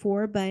day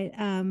before, but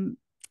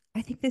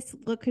I think this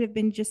look could have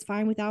been just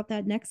fine without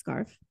that neck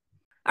scarf.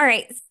 All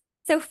right.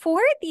 So for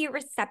the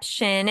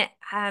reception,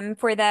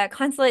 for the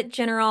Consulate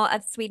General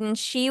of Sweden,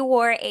 she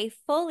wore a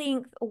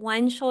full-length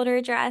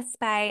one-shoulder dress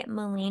by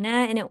Melina,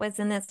 and it was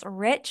in this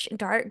rich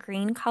dark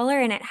green color,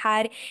 and it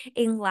had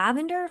a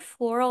lavender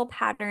floral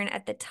pattern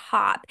at the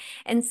top.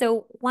 And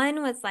so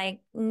one was like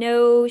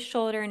no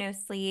shoulder, no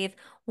sleeve.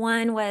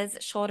 One was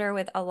shoulder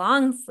with a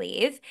long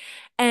sleeve.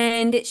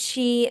 And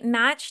she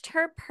matched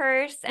her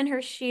purse and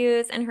her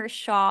shoes and her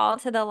shawl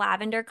to the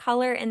lavender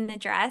color in the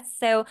dress.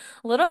 So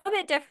a little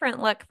bit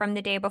different look from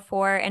the day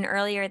before and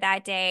earlier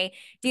that day.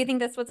 Do you think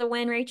this was a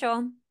win,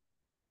 Rachel?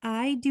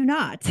 I do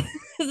not,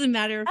 as a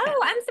matter of fact.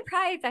 Oh, I'm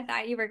surprised. I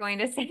thought you were going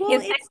to say Well,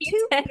 that it's you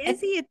too did.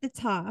 busy at the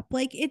top.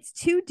 Like it's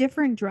two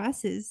different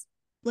dresses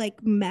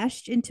like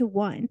meshed into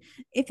one.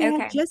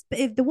 Okay.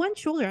 If the one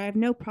shoulder, I have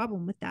no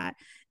problem with that.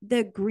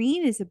 The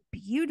green is a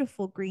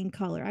beautiful green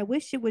color. I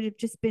wish it would have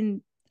just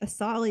been a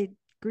solid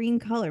green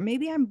color.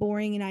 Maybe I'm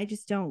boring and I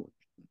just don't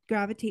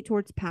gravitate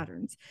towards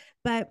patterns.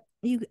 But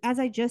you as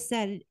I just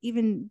said,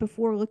 even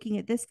before looking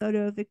at this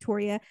photo of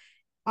Victoria,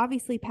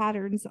 obviously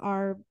patterns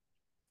are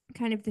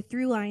kind of the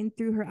through line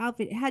through her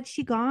outfit. Had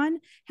she gone,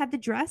 had the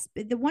dress,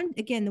 the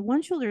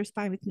one shoulder is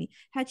fine with me.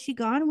 Had she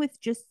gone with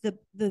just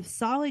the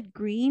solid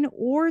green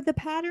or the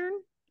pattern,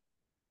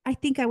 I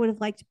think I would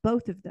have liked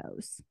both of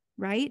those,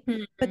 right?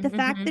 But the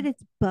fact that Mm-hmm.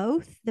 it's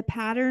both the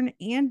pattern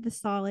and the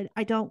solid,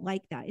 I don't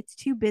like that. It's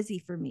too busy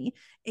for me.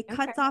 It Okay.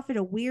 cuts off at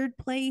a weird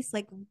place,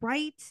 like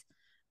right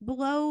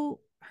below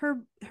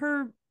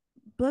her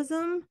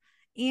bosom.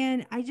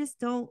 And I just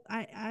don't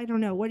I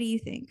don't know. What do you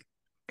think?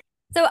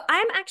 So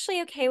I'm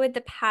actually okay with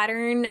the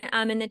pattern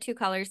and the two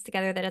colors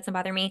together. That doesn't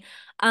bother me.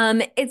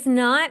 It's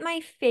not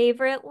my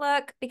favorite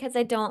look because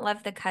I don't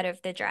love the cut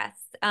of the dress.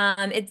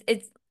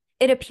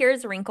 It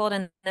appears wrinkled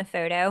in the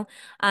photo,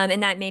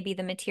 and that may be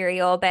the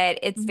material, but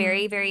it's Mm-hmm.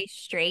 very, very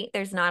straight.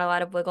 There's not a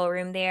lot of wiggle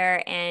room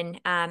there, and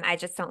I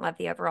just don't love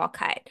the overall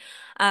cut.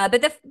 But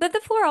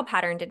the floral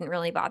pattern didn't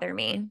really bother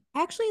me.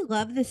 I actually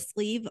love the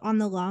sleeve on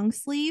the long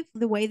sleeve,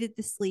 the way that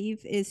the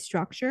sleeve is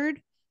structured.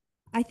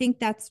 I think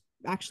that's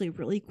actually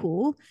really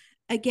cool.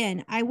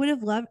 Again, I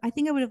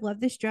think I would have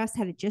loved this dress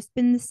had it just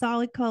been the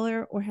solid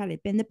color or had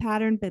it been the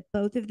pattern, but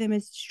both of them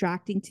is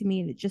distracting to me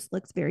and it just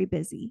looks very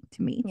busy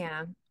to me.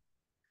 Yeah.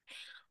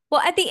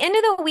 Well, at the end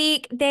of the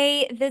week,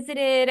 they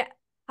visited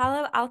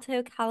Palo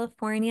Alto,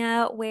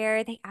 California,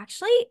 where they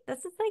actually, this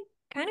is like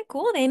kind of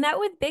cool. They met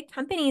with big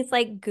companies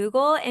like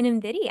Google and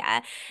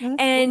Nvidia. Oh, that's cool.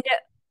 And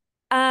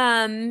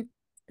um,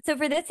 so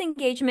for this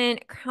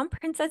engagement, Crown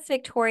Princess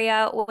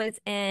Victoria was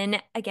in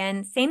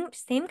again, same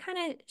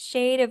kind of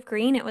shade of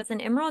green. It was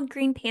an emerald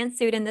green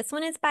pantsuit, and this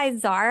one is by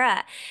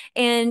Zara.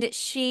 And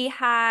she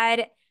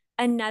had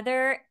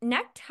another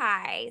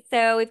necktie.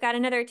 So we've got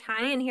another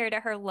tie in here to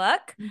her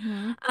look.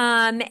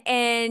 Mm-hmm.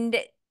 And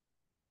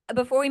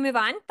before we move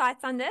on,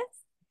 thoughts on this?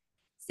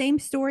 Same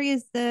story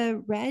as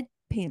the red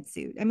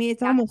pantsuit. I mean,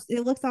 Yeah,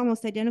 it looks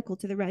almost identical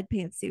to the red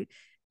pantsuit.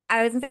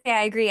 I was gonna say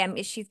I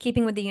agree. She's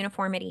keeping with the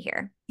uniformity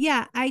here.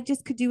 Yeah, I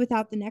just could do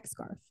without the neck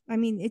scarf. I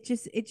mean, it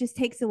just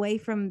takes away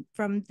from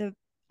the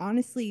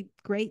honestly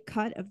great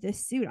cut of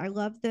this suit. I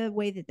love the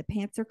way that the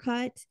pants are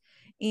cut,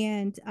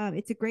 and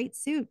it's a great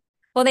suit.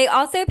 Well, they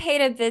also paid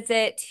a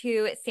visit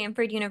to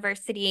Stanford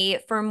University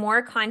for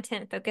more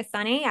content focused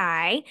on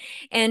AI.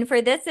 And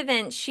for this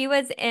event, she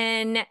was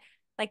in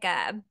like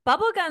a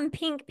bubblegum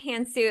pink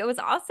pantsuit. It was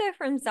also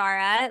from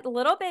Zara, a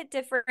little bit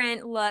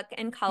different look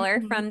and color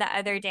Mhm. from the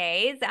other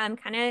days. Kind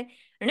of, I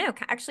don't know,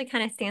 actually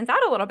kind of stands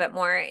out a little bit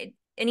more.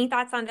 Any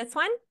thoughts on this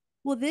one?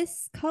 Well,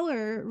 this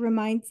color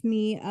reminds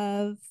me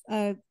of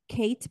a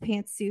Kate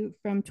pantsuit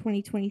from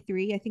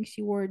 2023. I think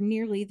she wore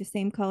nearly the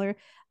same color.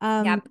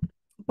 Um, Yep.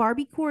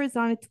 Barbie core is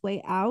on its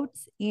way out,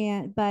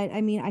 but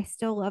I mean, I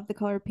still love the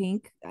color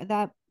pink.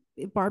 That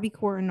Barbie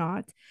core or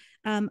not.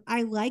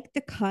 I like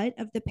the cut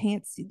of the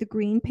pantsuit, the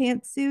green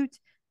pantsuit,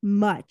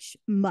 much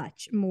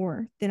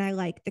more than I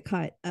like the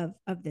cut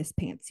of this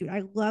pantsuit.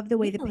 I love the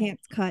way the Really?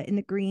 pants cut in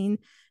the green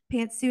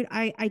pantsuit.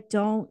 I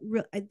don't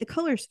the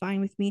color's fine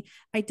with me.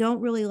 I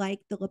don't really like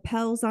the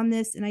lapels on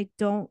this, and I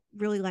don't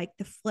really like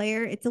the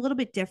flare. It's a little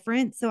bit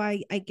different, so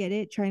I get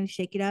it, trying to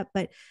shake it up,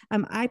 but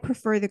I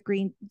prefer the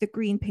green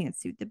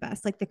pantsuit the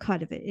best, like the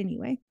cut of it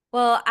anyway.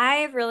 Well,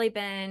 I've really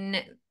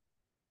been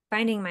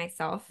finding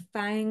myself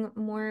buying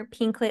more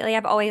pink lately.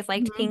 I've always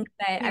liked Mhm. pink,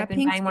 but Yeah, I've been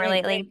pink's buying more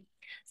great. lately.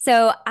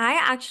 So I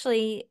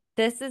actually,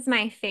 this is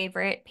my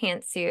favorite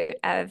pantsuit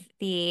of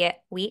the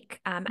week.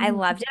 I Mhm.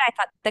 loved it. I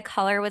thought the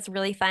color was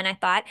really fun. I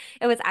thought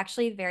it was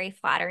actually very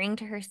flattering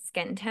to her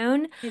skin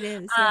tone. It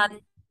is, yeah.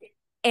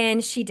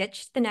 And she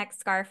ditched the neck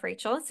scarf,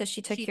 Rachel. So she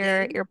She took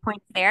did. your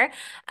points there.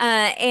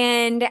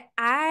 And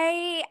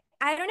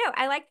I don't know.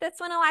 I like this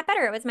one a lot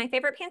better. It was my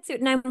favorite pantsuit.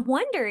 And I'm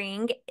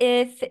wondering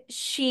if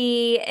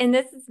she, and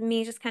this is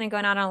me just kind of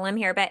going out on a limb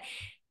here, but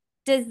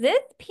does this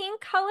pink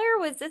color,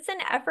 was this an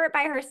effort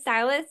by her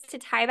stylist to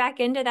tie back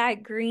into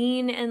that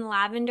green and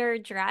lavender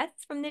dress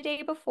from the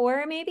day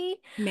before, maybe?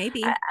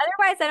 Maybe.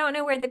 Otherwise, I don't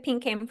know where the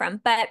pink came from,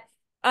 but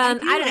I I do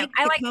don't know. like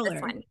I the like this color.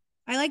 one.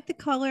 I like the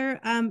color.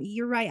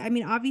 You're right. I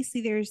mean,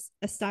 obviously there's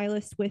a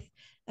stylist with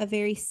a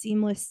very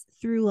seamless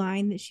through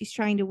line that she's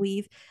trying to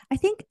weave. I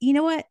think, you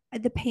know what?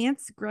 The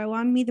pants grow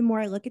on me the more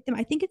I look at them.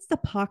 I think it's the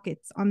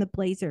pockets on the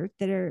blazer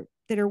that are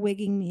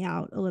wigging me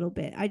out a little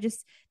bit.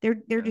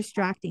 They're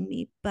distracting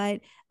me.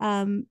 But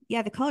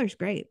yeah, the color's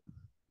great.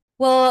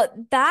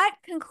 Well, that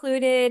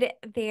concluded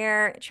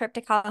their trip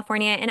to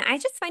California. And I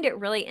just find it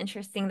really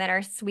interesting that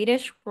our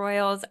Swedish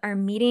Royals are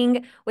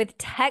meeting with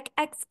tech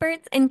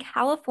experts in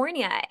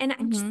California. And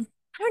Mhm.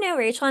 I don't know,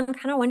 Rachel, I'm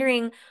kind of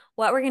wondering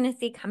what we're going to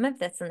see come of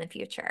this in the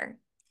future.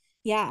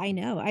 Yeah, I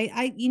know.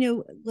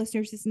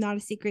 Listeners, it's not a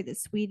secret that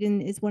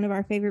Sweden is one of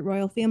our favorite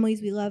royal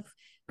families. We love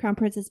Crown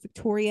Princess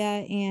Victoria,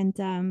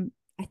 and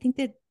I think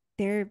that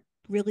they're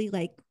really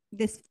like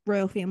this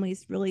royal family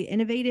is really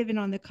innovative and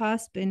on the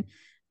cusp, and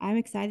I'm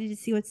excited to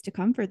see what's to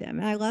come for them.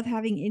 And I love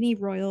having any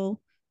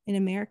royal in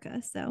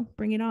America, so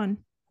bring it on.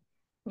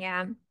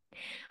 Yeah.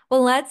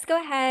 Well, let's go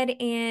ahead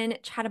and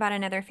chat about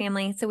another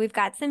family. So we've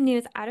got some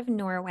news out of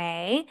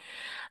Norway.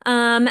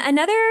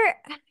 Another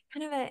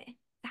kind of a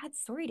sad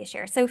story to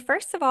share. So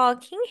first of all,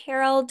 King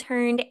Harald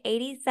turned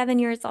 87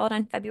 years old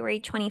on February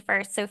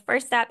 21st. So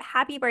first up,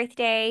 happy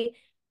birthday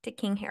to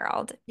King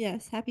Harald.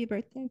 Yes, happy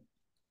birthday.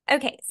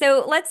 Okay,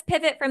 so let's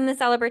pivot from the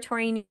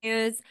celebratory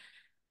news.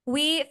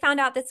 We found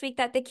out this week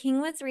that the king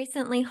was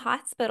recently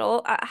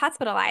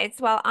hospitalized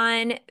while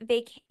on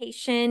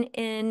vacation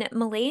in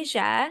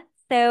Malaysia.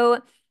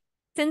 So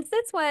since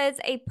this was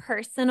a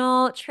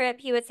personal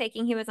trip he was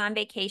taking, he was on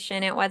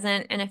vacation, it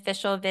wasn't an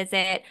official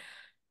visit.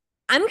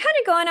 I'm kind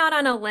of going out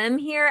on a limb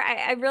here.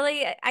 I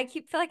really, I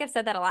keep feel like I've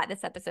said that a lot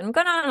this episode. I'm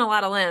going out on a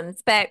lot of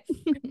limbs, but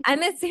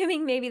I'm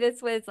assuming maybe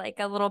this was like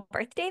a little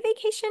birthday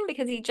vacation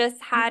because he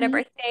just had a Mhm.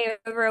 birthday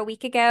over a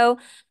week ago.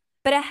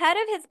 But ahead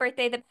of his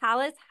birthday, the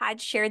palace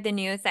had shared the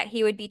news that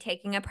he would be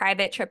taking a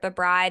private trip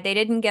abroad. They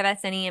didn't give us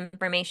any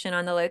information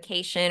on the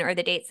location or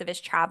the dates of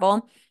his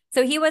travel.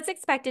 So he was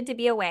expected to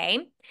be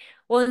away.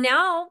 Well,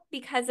 now,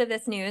 because of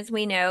this news,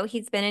 we know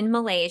he's been in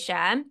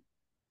Malaysia.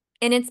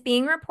 And it's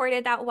being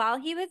reported that while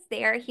he was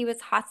there, he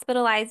was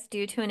hospitalized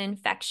due to an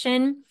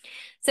infection.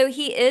 So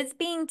he is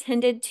being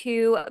tended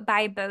to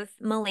by both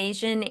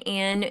Malaysian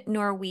and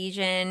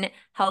Norwegian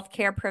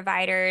healthcare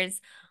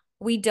providers.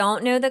 We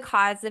don't know the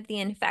cause of the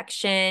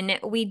infection.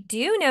 We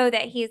do know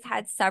that he's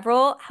had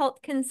several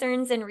health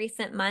concerns in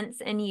recent months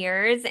and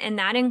years, and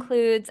that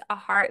includes a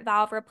heart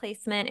valve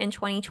replacement in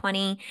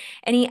 2020.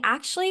 And he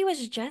actually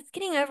was just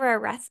getting over a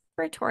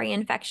respiratory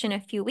infection a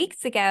few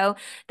weeks ago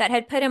that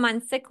had put him on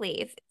sick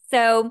leave.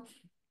 So,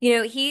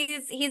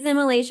 he's in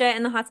Malaysia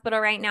in the hospital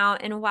right now,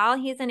 and while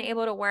he's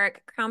unable to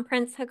work, Crown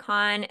Prince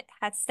Haakon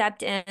has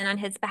stepped in on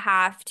his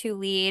behalf to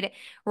lead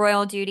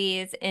royal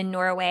duties in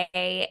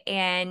Norway,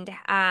 and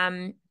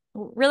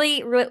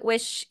really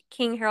wish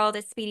King Harald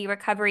a speedy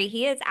recovery.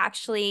 He is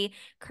actually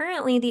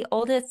currently the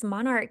oldest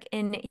monarch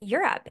in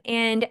Europe,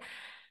 and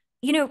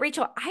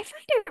Rachel, I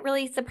find it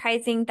really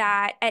surprising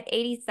that at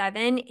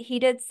 87, he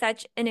did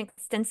such an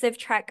extensive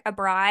trek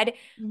abroad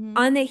Mhm.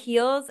 on the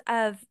heels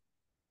of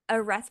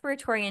a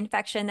respiratory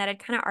infection that had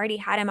kind of already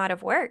had him out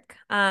of work.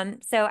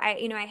 So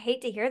I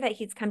hate to hear that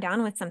he's come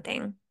down with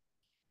something.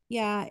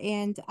 Yeah,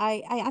 and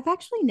I've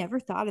actually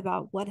never thought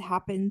about what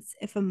happens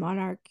if a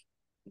monarch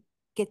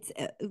gets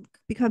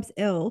becomes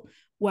ill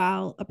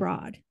while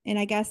abroad. And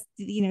I guess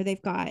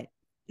they've got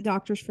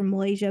doctors from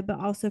Malaysia, but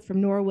also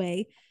from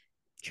Norway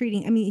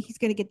treating. I mean, he's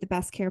going to get the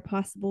best care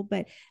possible,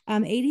 but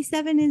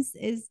 87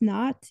 is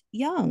not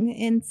young,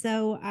 and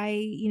so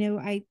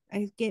I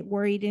get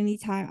worried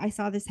anytime I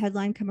saw this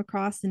headline come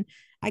across, and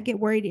I get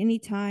worried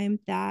anytime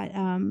that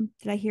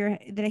I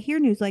hear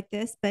news like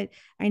this. But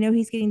I know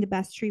he's getting the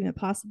best treatment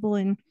possible,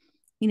 and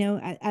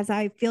as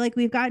I feel like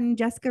we've gotten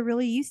Jessica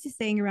really used to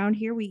saying around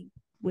here, we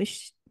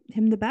wish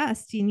him the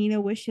best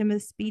and wish him a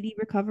speedy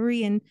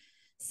recovery and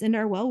send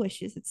our well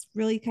wishes. It's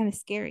really kind of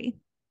scary.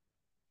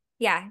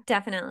 Yeah,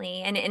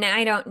 definitely. And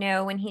I don't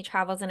know when he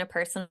travels in a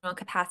personal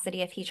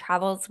capacity if he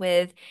travels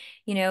with,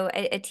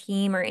 a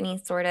team or any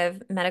sort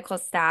of medical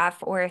staff,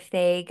 or if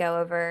they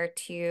go over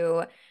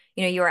to,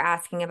 you were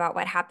asking about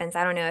what happens.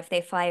 I don't know if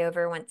they fly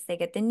over once they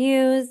get the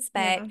news,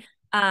 but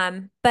Yeah.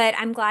 but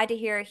I'm glad to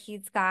hear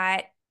he's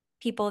got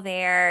people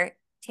there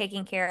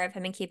taking care of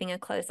him and keeping a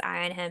close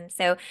eye on him.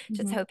 So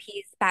just Mm-hmm. hope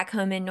he's back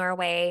home in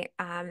Norway,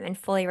 and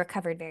fully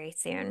recovered very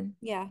soon.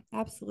 Yeah,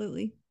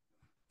 absolutely.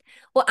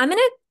 Well, I'm going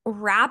to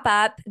wrap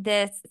up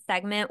this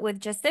segment with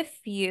just a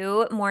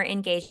few more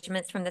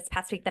engagements from this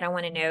past week that I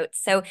want to note.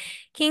 So,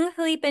 King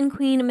Philippe and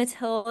Queen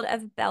Mathilde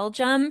of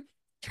Belgium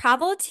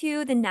traveled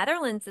to the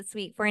Netherlands this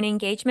week for an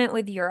engagement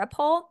with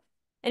Europol.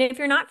 And if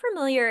you're not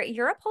familiar,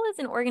 Europol is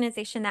an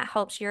organization that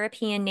helps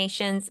European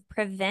nations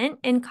prevent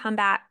and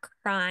combat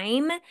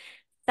crime,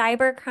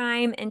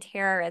 cybercrime, and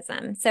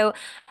terrorism. So,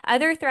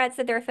 other threats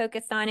that they're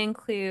focused on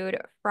include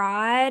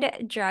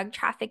fraud, drug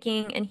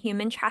trafficking, and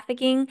human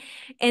trafficking.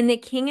 And the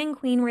king and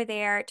queen were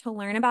there to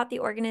learn about the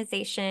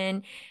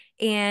organization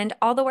and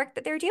all the work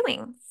that they're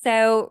doing.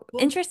 So,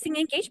 Well, interesting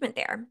engagement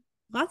there.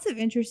 lots of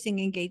interesting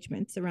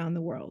engagements around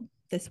the world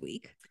this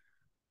week.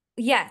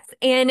 Yes.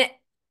 And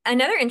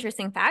another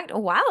interesting fact,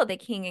 while the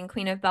king and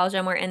queen of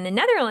Belgium were in the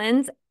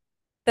Netherlands,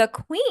 the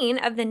Queen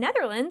of the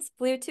Netherlands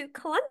flew to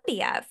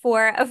Colombia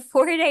for a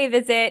 4-day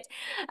visit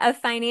of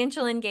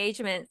financial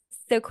engagements.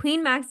 So,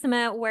 Queen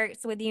Maxima works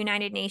with the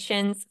United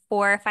Nations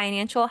for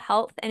financial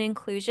health and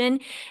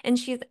inclusion, and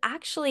she's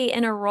actually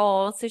in a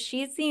role. So,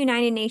 she's the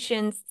United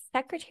Nations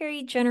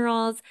Secretary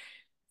General's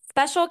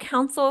Special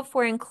Counsel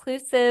for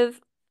Inclusive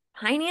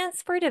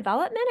Finance for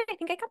Development. I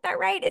think I got that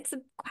right. It's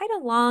quite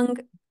a long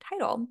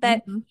title,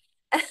 but Mm-hmm.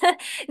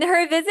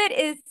 her visit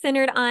is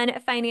centered on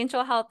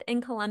financial health in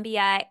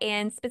Colombia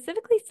and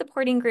specifically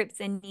supporting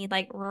groups in need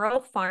like rural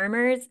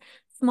farmers,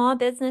 small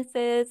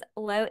businesses,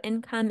 low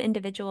income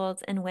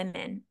individuals, and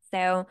women.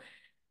 So,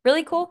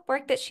 really cool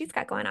work that she's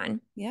got going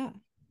on. Yeah.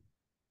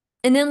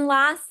 And then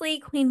lastly,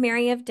 Queen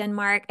Mary of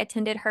Denmark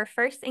attended her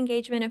first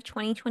engagement of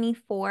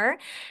 2024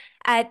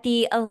 at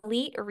the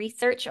Elite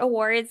Research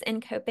Awards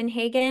in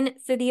Copenhagen.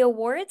 So the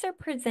awards are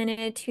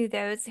presented to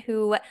those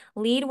who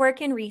lead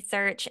work in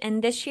research.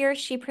 And this year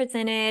she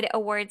presented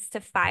awards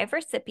to 5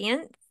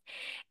 recipients.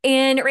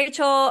 And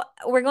Rachel,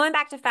 we're going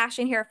back to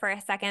fashion here for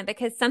a second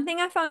because something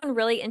I found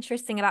really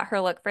interesting about her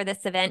look for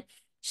this event.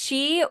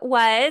 She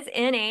was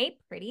in a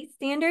pretty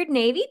standard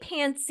navy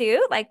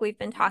pantsuit, like we've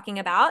been talking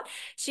about.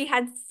 She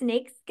had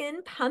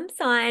snakeskin pumps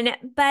on,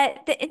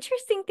 but the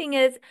interesting thing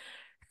is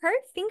her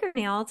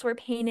fingernails were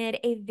painted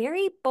a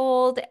very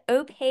bold,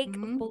 opaque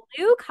Mm-hmm.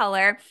 blue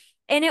color.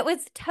 And it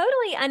was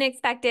totally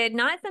unexpected,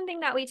 not something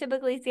that we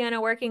typically see on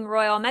a working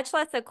royal, much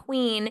less a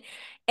queen.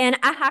 And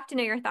I have to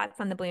know your thoughts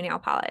on the blue nail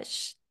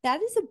polish. That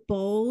is a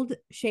bold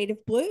shade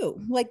of blue.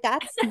 Like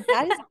that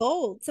is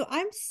bold. So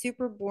I'm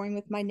super boring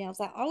with my nails.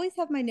 I always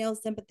have my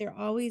nails done, but they're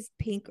always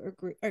pink or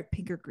green or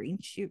pink or green.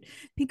 Shoot,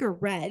 pink or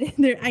red.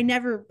 I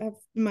never have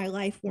in my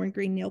life worn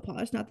green nail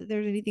polish. Not that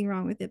there's anything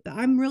wrong with it, but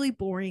I'm really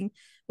boring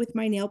with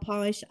my nail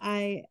polish.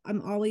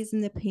 I'm always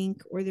in the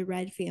pink or the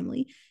red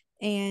family.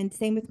 And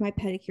same with my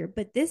pedicure.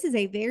 But this is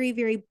a very,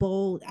 very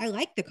bold. I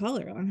like the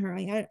color on her.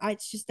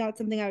 It's just not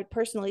something I would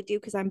personally do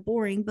because I'm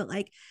boring. But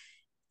like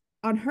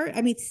on her,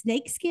 I mean,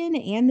 snakeskin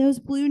and those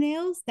blue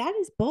nails, that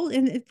is bold.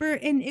 And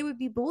it would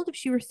be bold if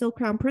she were still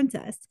crown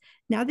princess.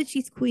 Now that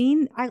she's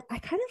queen, I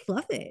kind of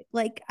love it.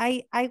 Like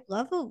I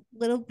love a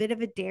little bit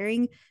of a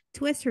daring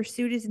twist. Her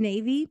suit is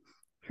navy.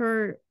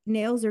 Her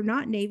nails are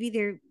not navy.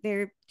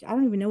 They're I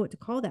don't even know what to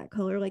call that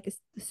color, like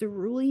a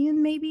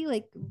cerulean, maybe.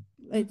 Like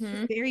it's just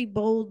Mm-hmm. very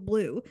bold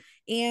blue.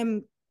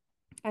 And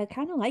I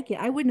kind of like it.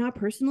 I would not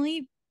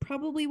personally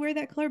probably wear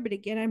that color, but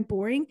again, I'm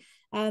boring.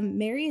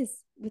 Mary is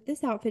with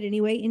this outfit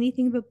anyway,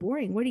 anything but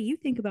boring. What do you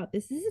think about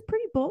this? This is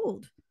pretty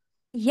bold.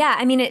 Yeah,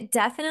 I mean, it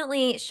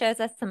definitely shows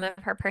us some of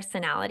her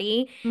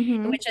personality,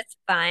 Mm-hmm. which is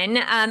fun.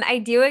 I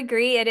do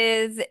agree it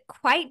is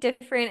quite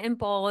different and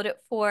bold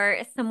for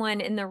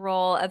someone in the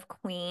role of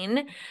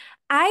queen.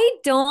 I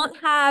don't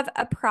have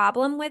a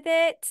problem with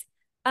it.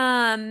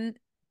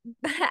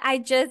 But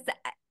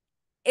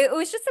it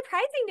was just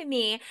surprising to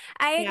me.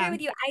 I agree Yeah.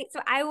 with you.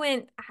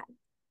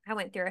 I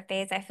went through a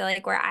phase, I feel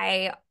like, where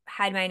I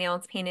had my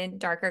nails painted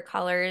darker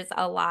colors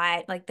a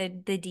lot, like the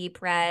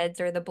deep reds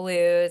or the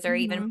blues or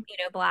even,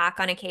 Mm-hmm. black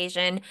on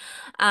occasion.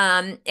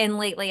 And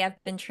lately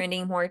I've been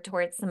trending more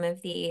towards some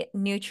of the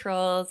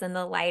neutrals and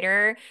the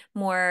lighter,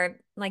 more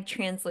like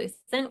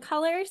translucent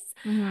colors.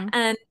 Mm-hmm.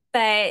 Um,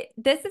 but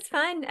this is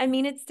fun. I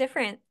mean, it's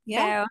different. So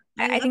Yeah,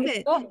 I I love think it's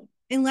it. cool.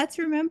 And let's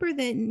remember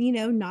that,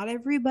 not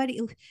everybody,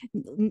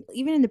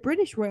 even in the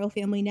British royal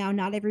family now,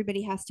 not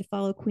everybody has to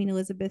follow Queen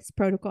Elizabeth's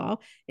protocol.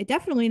 It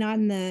definitely not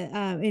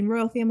in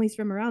royal families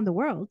from around the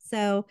world.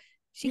 So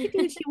she can do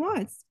what she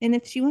wants. And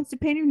if she wants to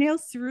paint her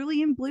nails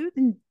cerulean blue,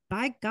 then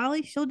by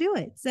golly, she'll do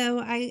it. So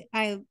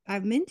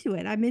I'm into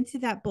it. I'm into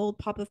that bold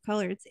pop of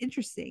color. It's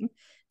interesting.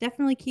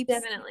 Definitely keeps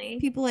Definitely.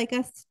 people like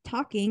us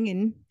talking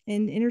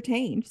and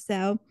entertained.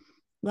 So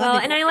Love Well,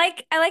 it. and I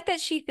like that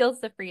she feels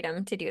the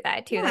freedom to do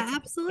that too. Yeah, That's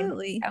amazing.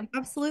 absolutely. So,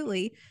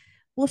 Absolutely.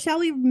 Well, shall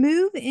we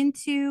move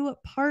into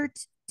part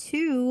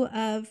two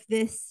of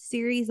this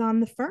series on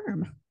the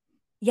firm?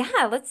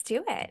 yeah, let's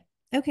do it.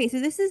 Okay, so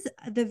this is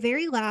the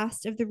very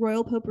last of the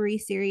Royal Potpourri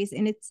series.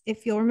 And it's,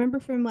 if you'll remember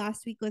from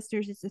last week,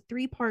 listeners, it's a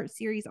three-part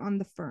series on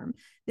the firm.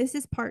 This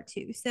is part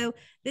two. So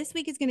this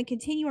week is going to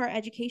continue our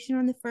education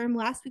on the firm.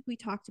 Last week we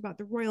talked about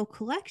the Royal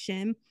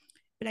Collection,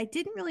 but I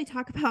didn't really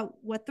talk about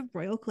what the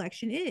Royal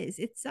Collection is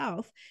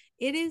itself.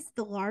 It is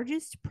the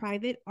largest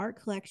private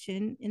art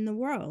collection in the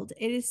world.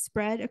 It is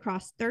spread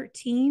across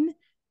 13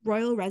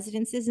 royal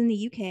residences in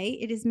the UK.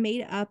 It is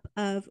made up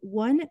of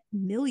 1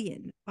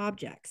 million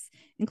objects,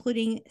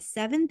 including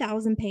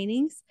 7,000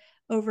 paintings,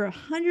 over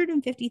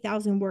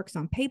 150,000 works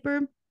on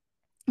paper,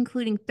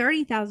 including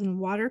 30,000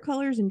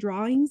 watercolors and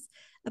drawings,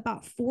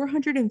 about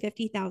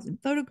 450,000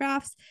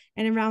 photographs,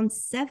 and around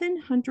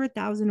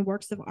 700,000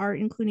 works of art,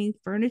 including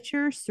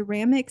furniture,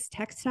 ceramics,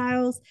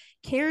 textiles,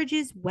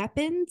 carriages,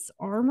 weapons,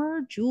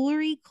 armor,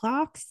 jewelry,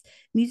 clocks,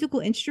 musical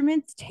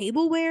instruments,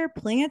 tableware,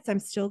 plants. I'm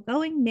still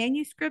going,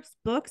 manuscripts,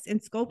 books,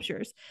 and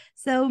sculptures.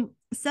 So,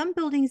 some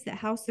buildings that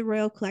house the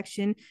royal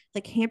collection,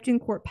 like Hampton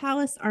Court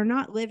Palace, are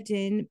not lived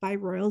in by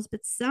royals,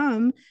 but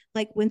some,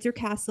 like Windsor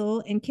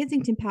Castle and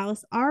Kensington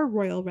Palace, are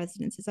royal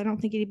residences. I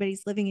don't think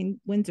anybody's living in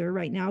Windsor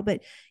right now,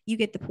 but you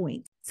get the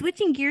point.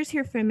 Switching gears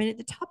here for a minute,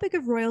 the topic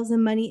of royals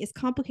and money is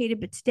complicated,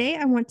 but today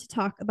I want to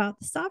talk about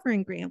the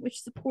sovereign grant,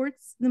 which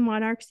supports the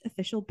monarch's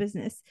official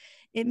business.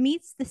 It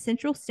meets the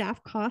central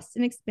staff costs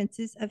and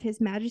expenses of His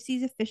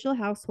Majesty's official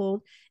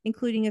household,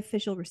 including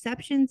official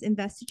receptions,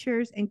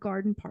 investitures, and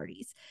garden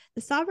parties.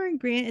 The sovereign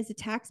grant is a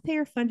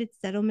taxpayer funded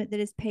settlement that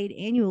is paid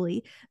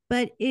annually,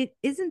 but it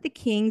isn't the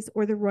king's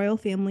or the royal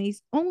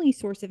family's only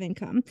source of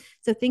income.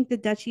 So think the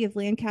Duchy of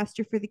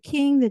Lancaster for the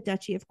king, the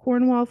Duchy of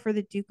Cornwall for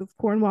the Duke of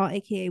Cornwall,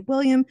 aka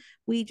William.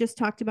 We just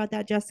talked about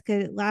that,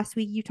 Jessica. Last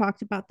week, you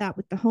talked about that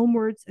with the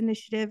Homewards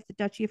Initiative, the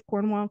Duchy of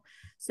Cornwall.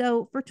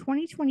 So for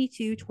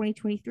 2022,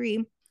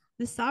 2023,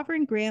 the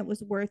sovereign grant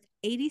was worth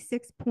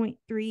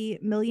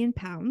 £86.3 million,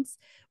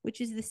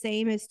 which is the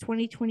same as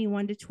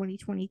 2021 to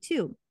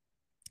 2022.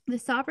 The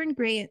sovereign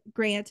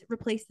grant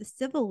replaced the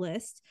civil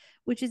list,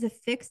 which is a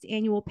fixed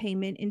annual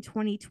payment in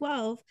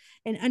 2012.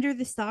 And under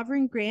the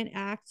Sovereign Grant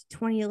Act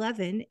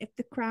 2011, if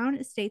the Crown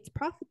Estate's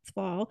profits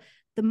fall,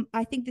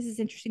 I think this is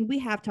interesting. We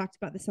have talked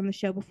about this on the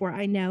show before,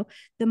 I know.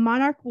 The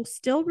monarch will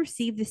still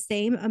receive the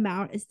same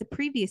amount as the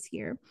previous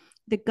year.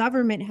 The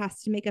government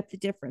has to make up the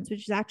difference,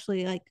 which is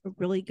actually like a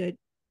really good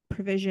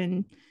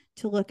provision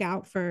to look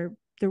out for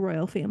the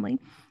royal family.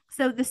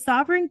 So the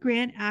Sovereign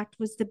Grant Act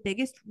was the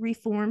biggest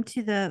reform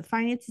to the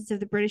finances of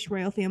the British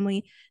royal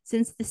family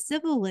since the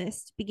civil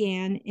list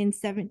began in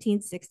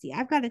 1760.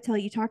 I've got to tell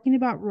you, talking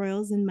about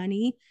royals and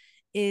money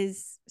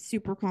is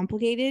super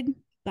complicated,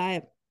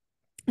 but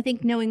I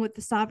think knowing what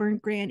the sovereign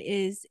grant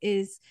is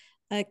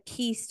a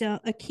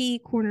key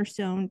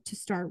cornerstone to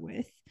start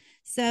with.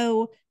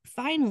 So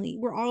finally,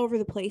 we're all over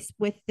the place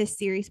with this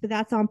series, but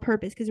that's on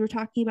purpose because we're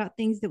talking about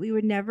things that we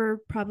would never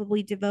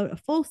probably devote a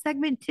full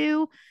segment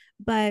to,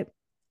 but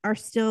are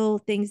still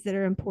things that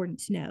are important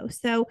to know.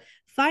 So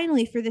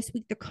finally, for this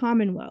week, the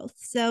Commonwealth.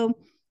 So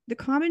the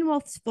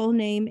Commonwealth's full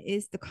name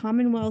is the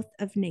Commonwealth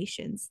of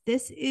Nations.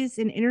 This is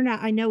an internet.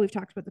 I know we've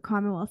talked about the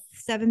Commonwealth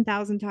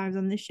 7,000 times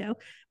on this show,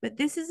 but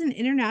this is an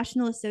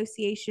international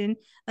association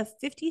of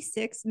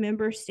 56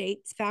 member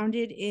states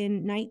founded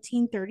in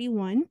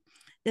 1931.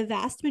 The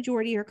vast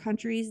majority are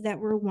countries that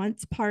were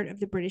once part of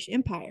the British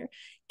Empire.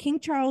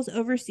 King Charles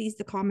oversees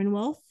the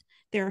Commonwealth.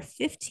 There are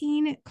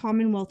 15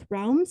 Commonwealth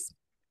realms,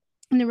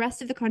 and the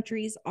rest of the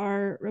countries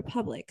are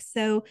republics.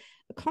 So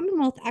the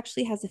Commonwealth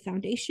actually has a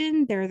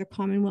foundation. There are the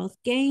Commonwealth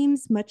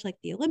Games, much like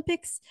the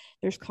Olympics.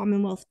 There's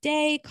Commonwealth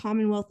Day.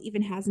 Commonwealth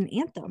even has an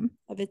anthem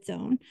of its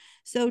own.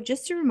 So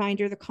just a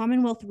reminder, the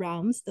Commonwealth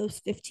realms, those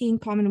 15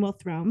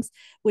 Commonwealth realms,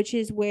 which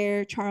is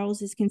where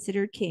Charles is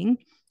considered king,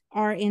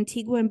 are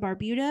Antigua and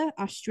Barbuda,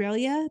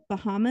 Australia,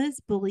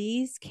 Bahamas,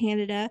 Belize,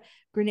 Canada,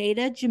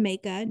 Grenada,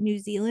 Jamaica, New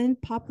Zealand,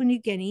 Papua New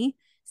Guinea,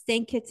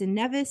 St. Kitts and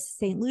Nevis,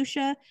 St.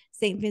 Lucia,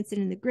 St. Vincent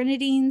and the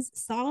Grenadines,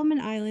 Solomon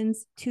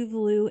Islands,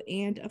 Tuvalu,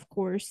 and of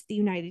course, the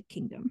United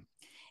Kingdom.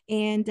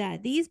 And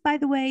these, by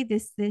the way,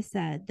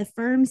 the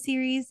Firm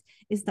series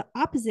is the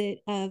opposite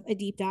of a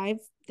deep dive.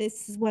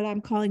 This is what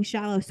I'm calling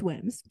shallow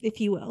swims, if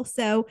you will.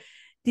 So,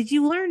 did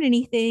you learn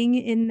anything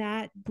in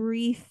that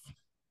brief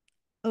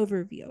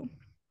overview?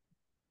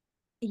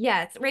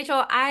 Yes,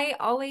 Rachel, I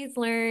always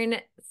learn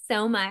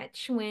so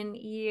much when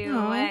you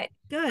Oh,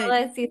 tell good.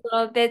 us these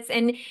little bits.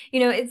 And,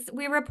 it's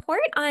we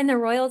report on the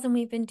Royals and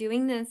we've been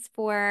doing this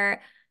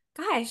for,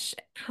 gosh,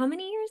 how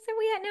many years are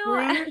we at We're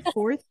on now?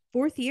 our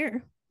fourth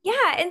year.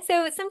 Yeah, and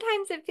so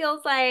sometimes it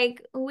feels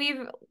like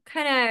we've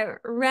kind of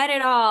read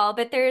it all,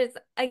 but there's,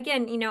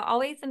 again,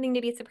 always something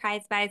to be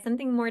surprised by,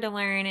 something more to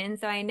learn. And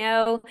so I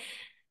know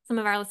some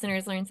of our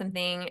listeners learned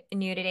something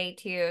new today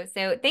too.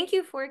 So thank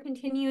you for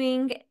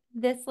continuing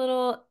this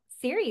little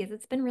series.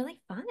 It's been really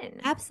fun.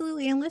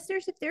 Absolutely. And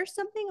listeners, if there's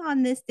something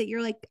on this that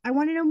you're like, I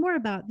want to know more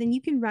about, then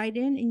you can write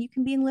in and you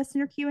can be in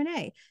listener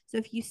Q&A. So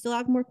if you still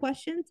have more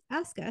questions,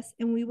 ask us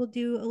and we will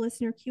do a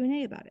listener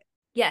Q&A about it.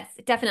 Yes,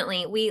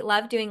 definitely. We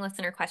love doing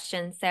listener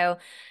questions. So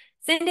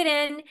send it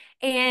in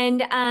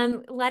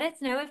and let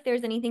us know if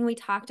there's anything we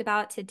talked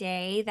about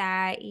today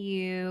that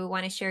you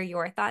want to share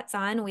your thoughts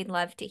on. We'd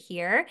love to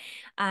hear.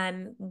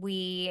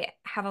 We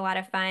have a lot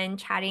of fun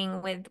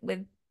chatting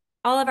with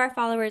all of our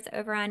followers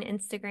over on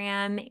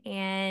Instagram,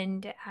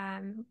 and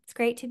it's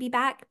great to be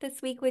back this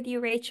week with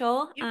you,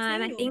 Rachel. You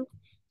I too.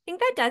 think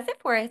that does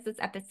it for us this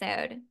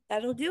episode.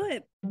 That'll do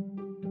it.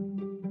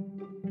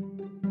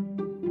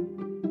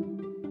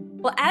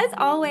 Well, as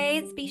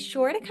always, be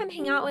sure to come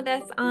hang out with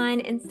us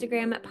on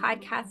Instagram at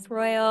Podcast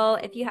Royal.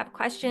 If you have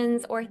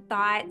questions or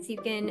thoughts, you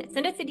can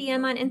send us a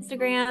DM on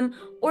Instagram,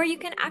 or you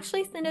can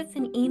actually send us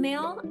an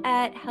email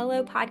at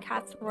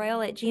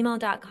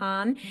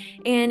hellopodcastroyal@gmail.com.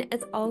 And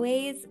as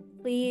always,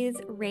 please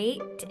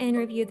rate and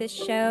review this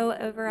show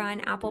over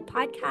on Apple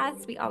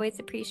Podcasts. We always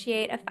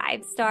appreciate a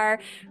 5-star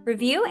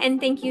review. And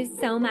thank you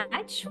so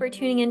much for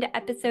tuning into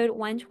episode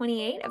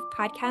 128 of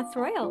Podcast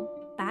Royal.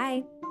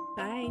 Bye.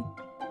 Bye.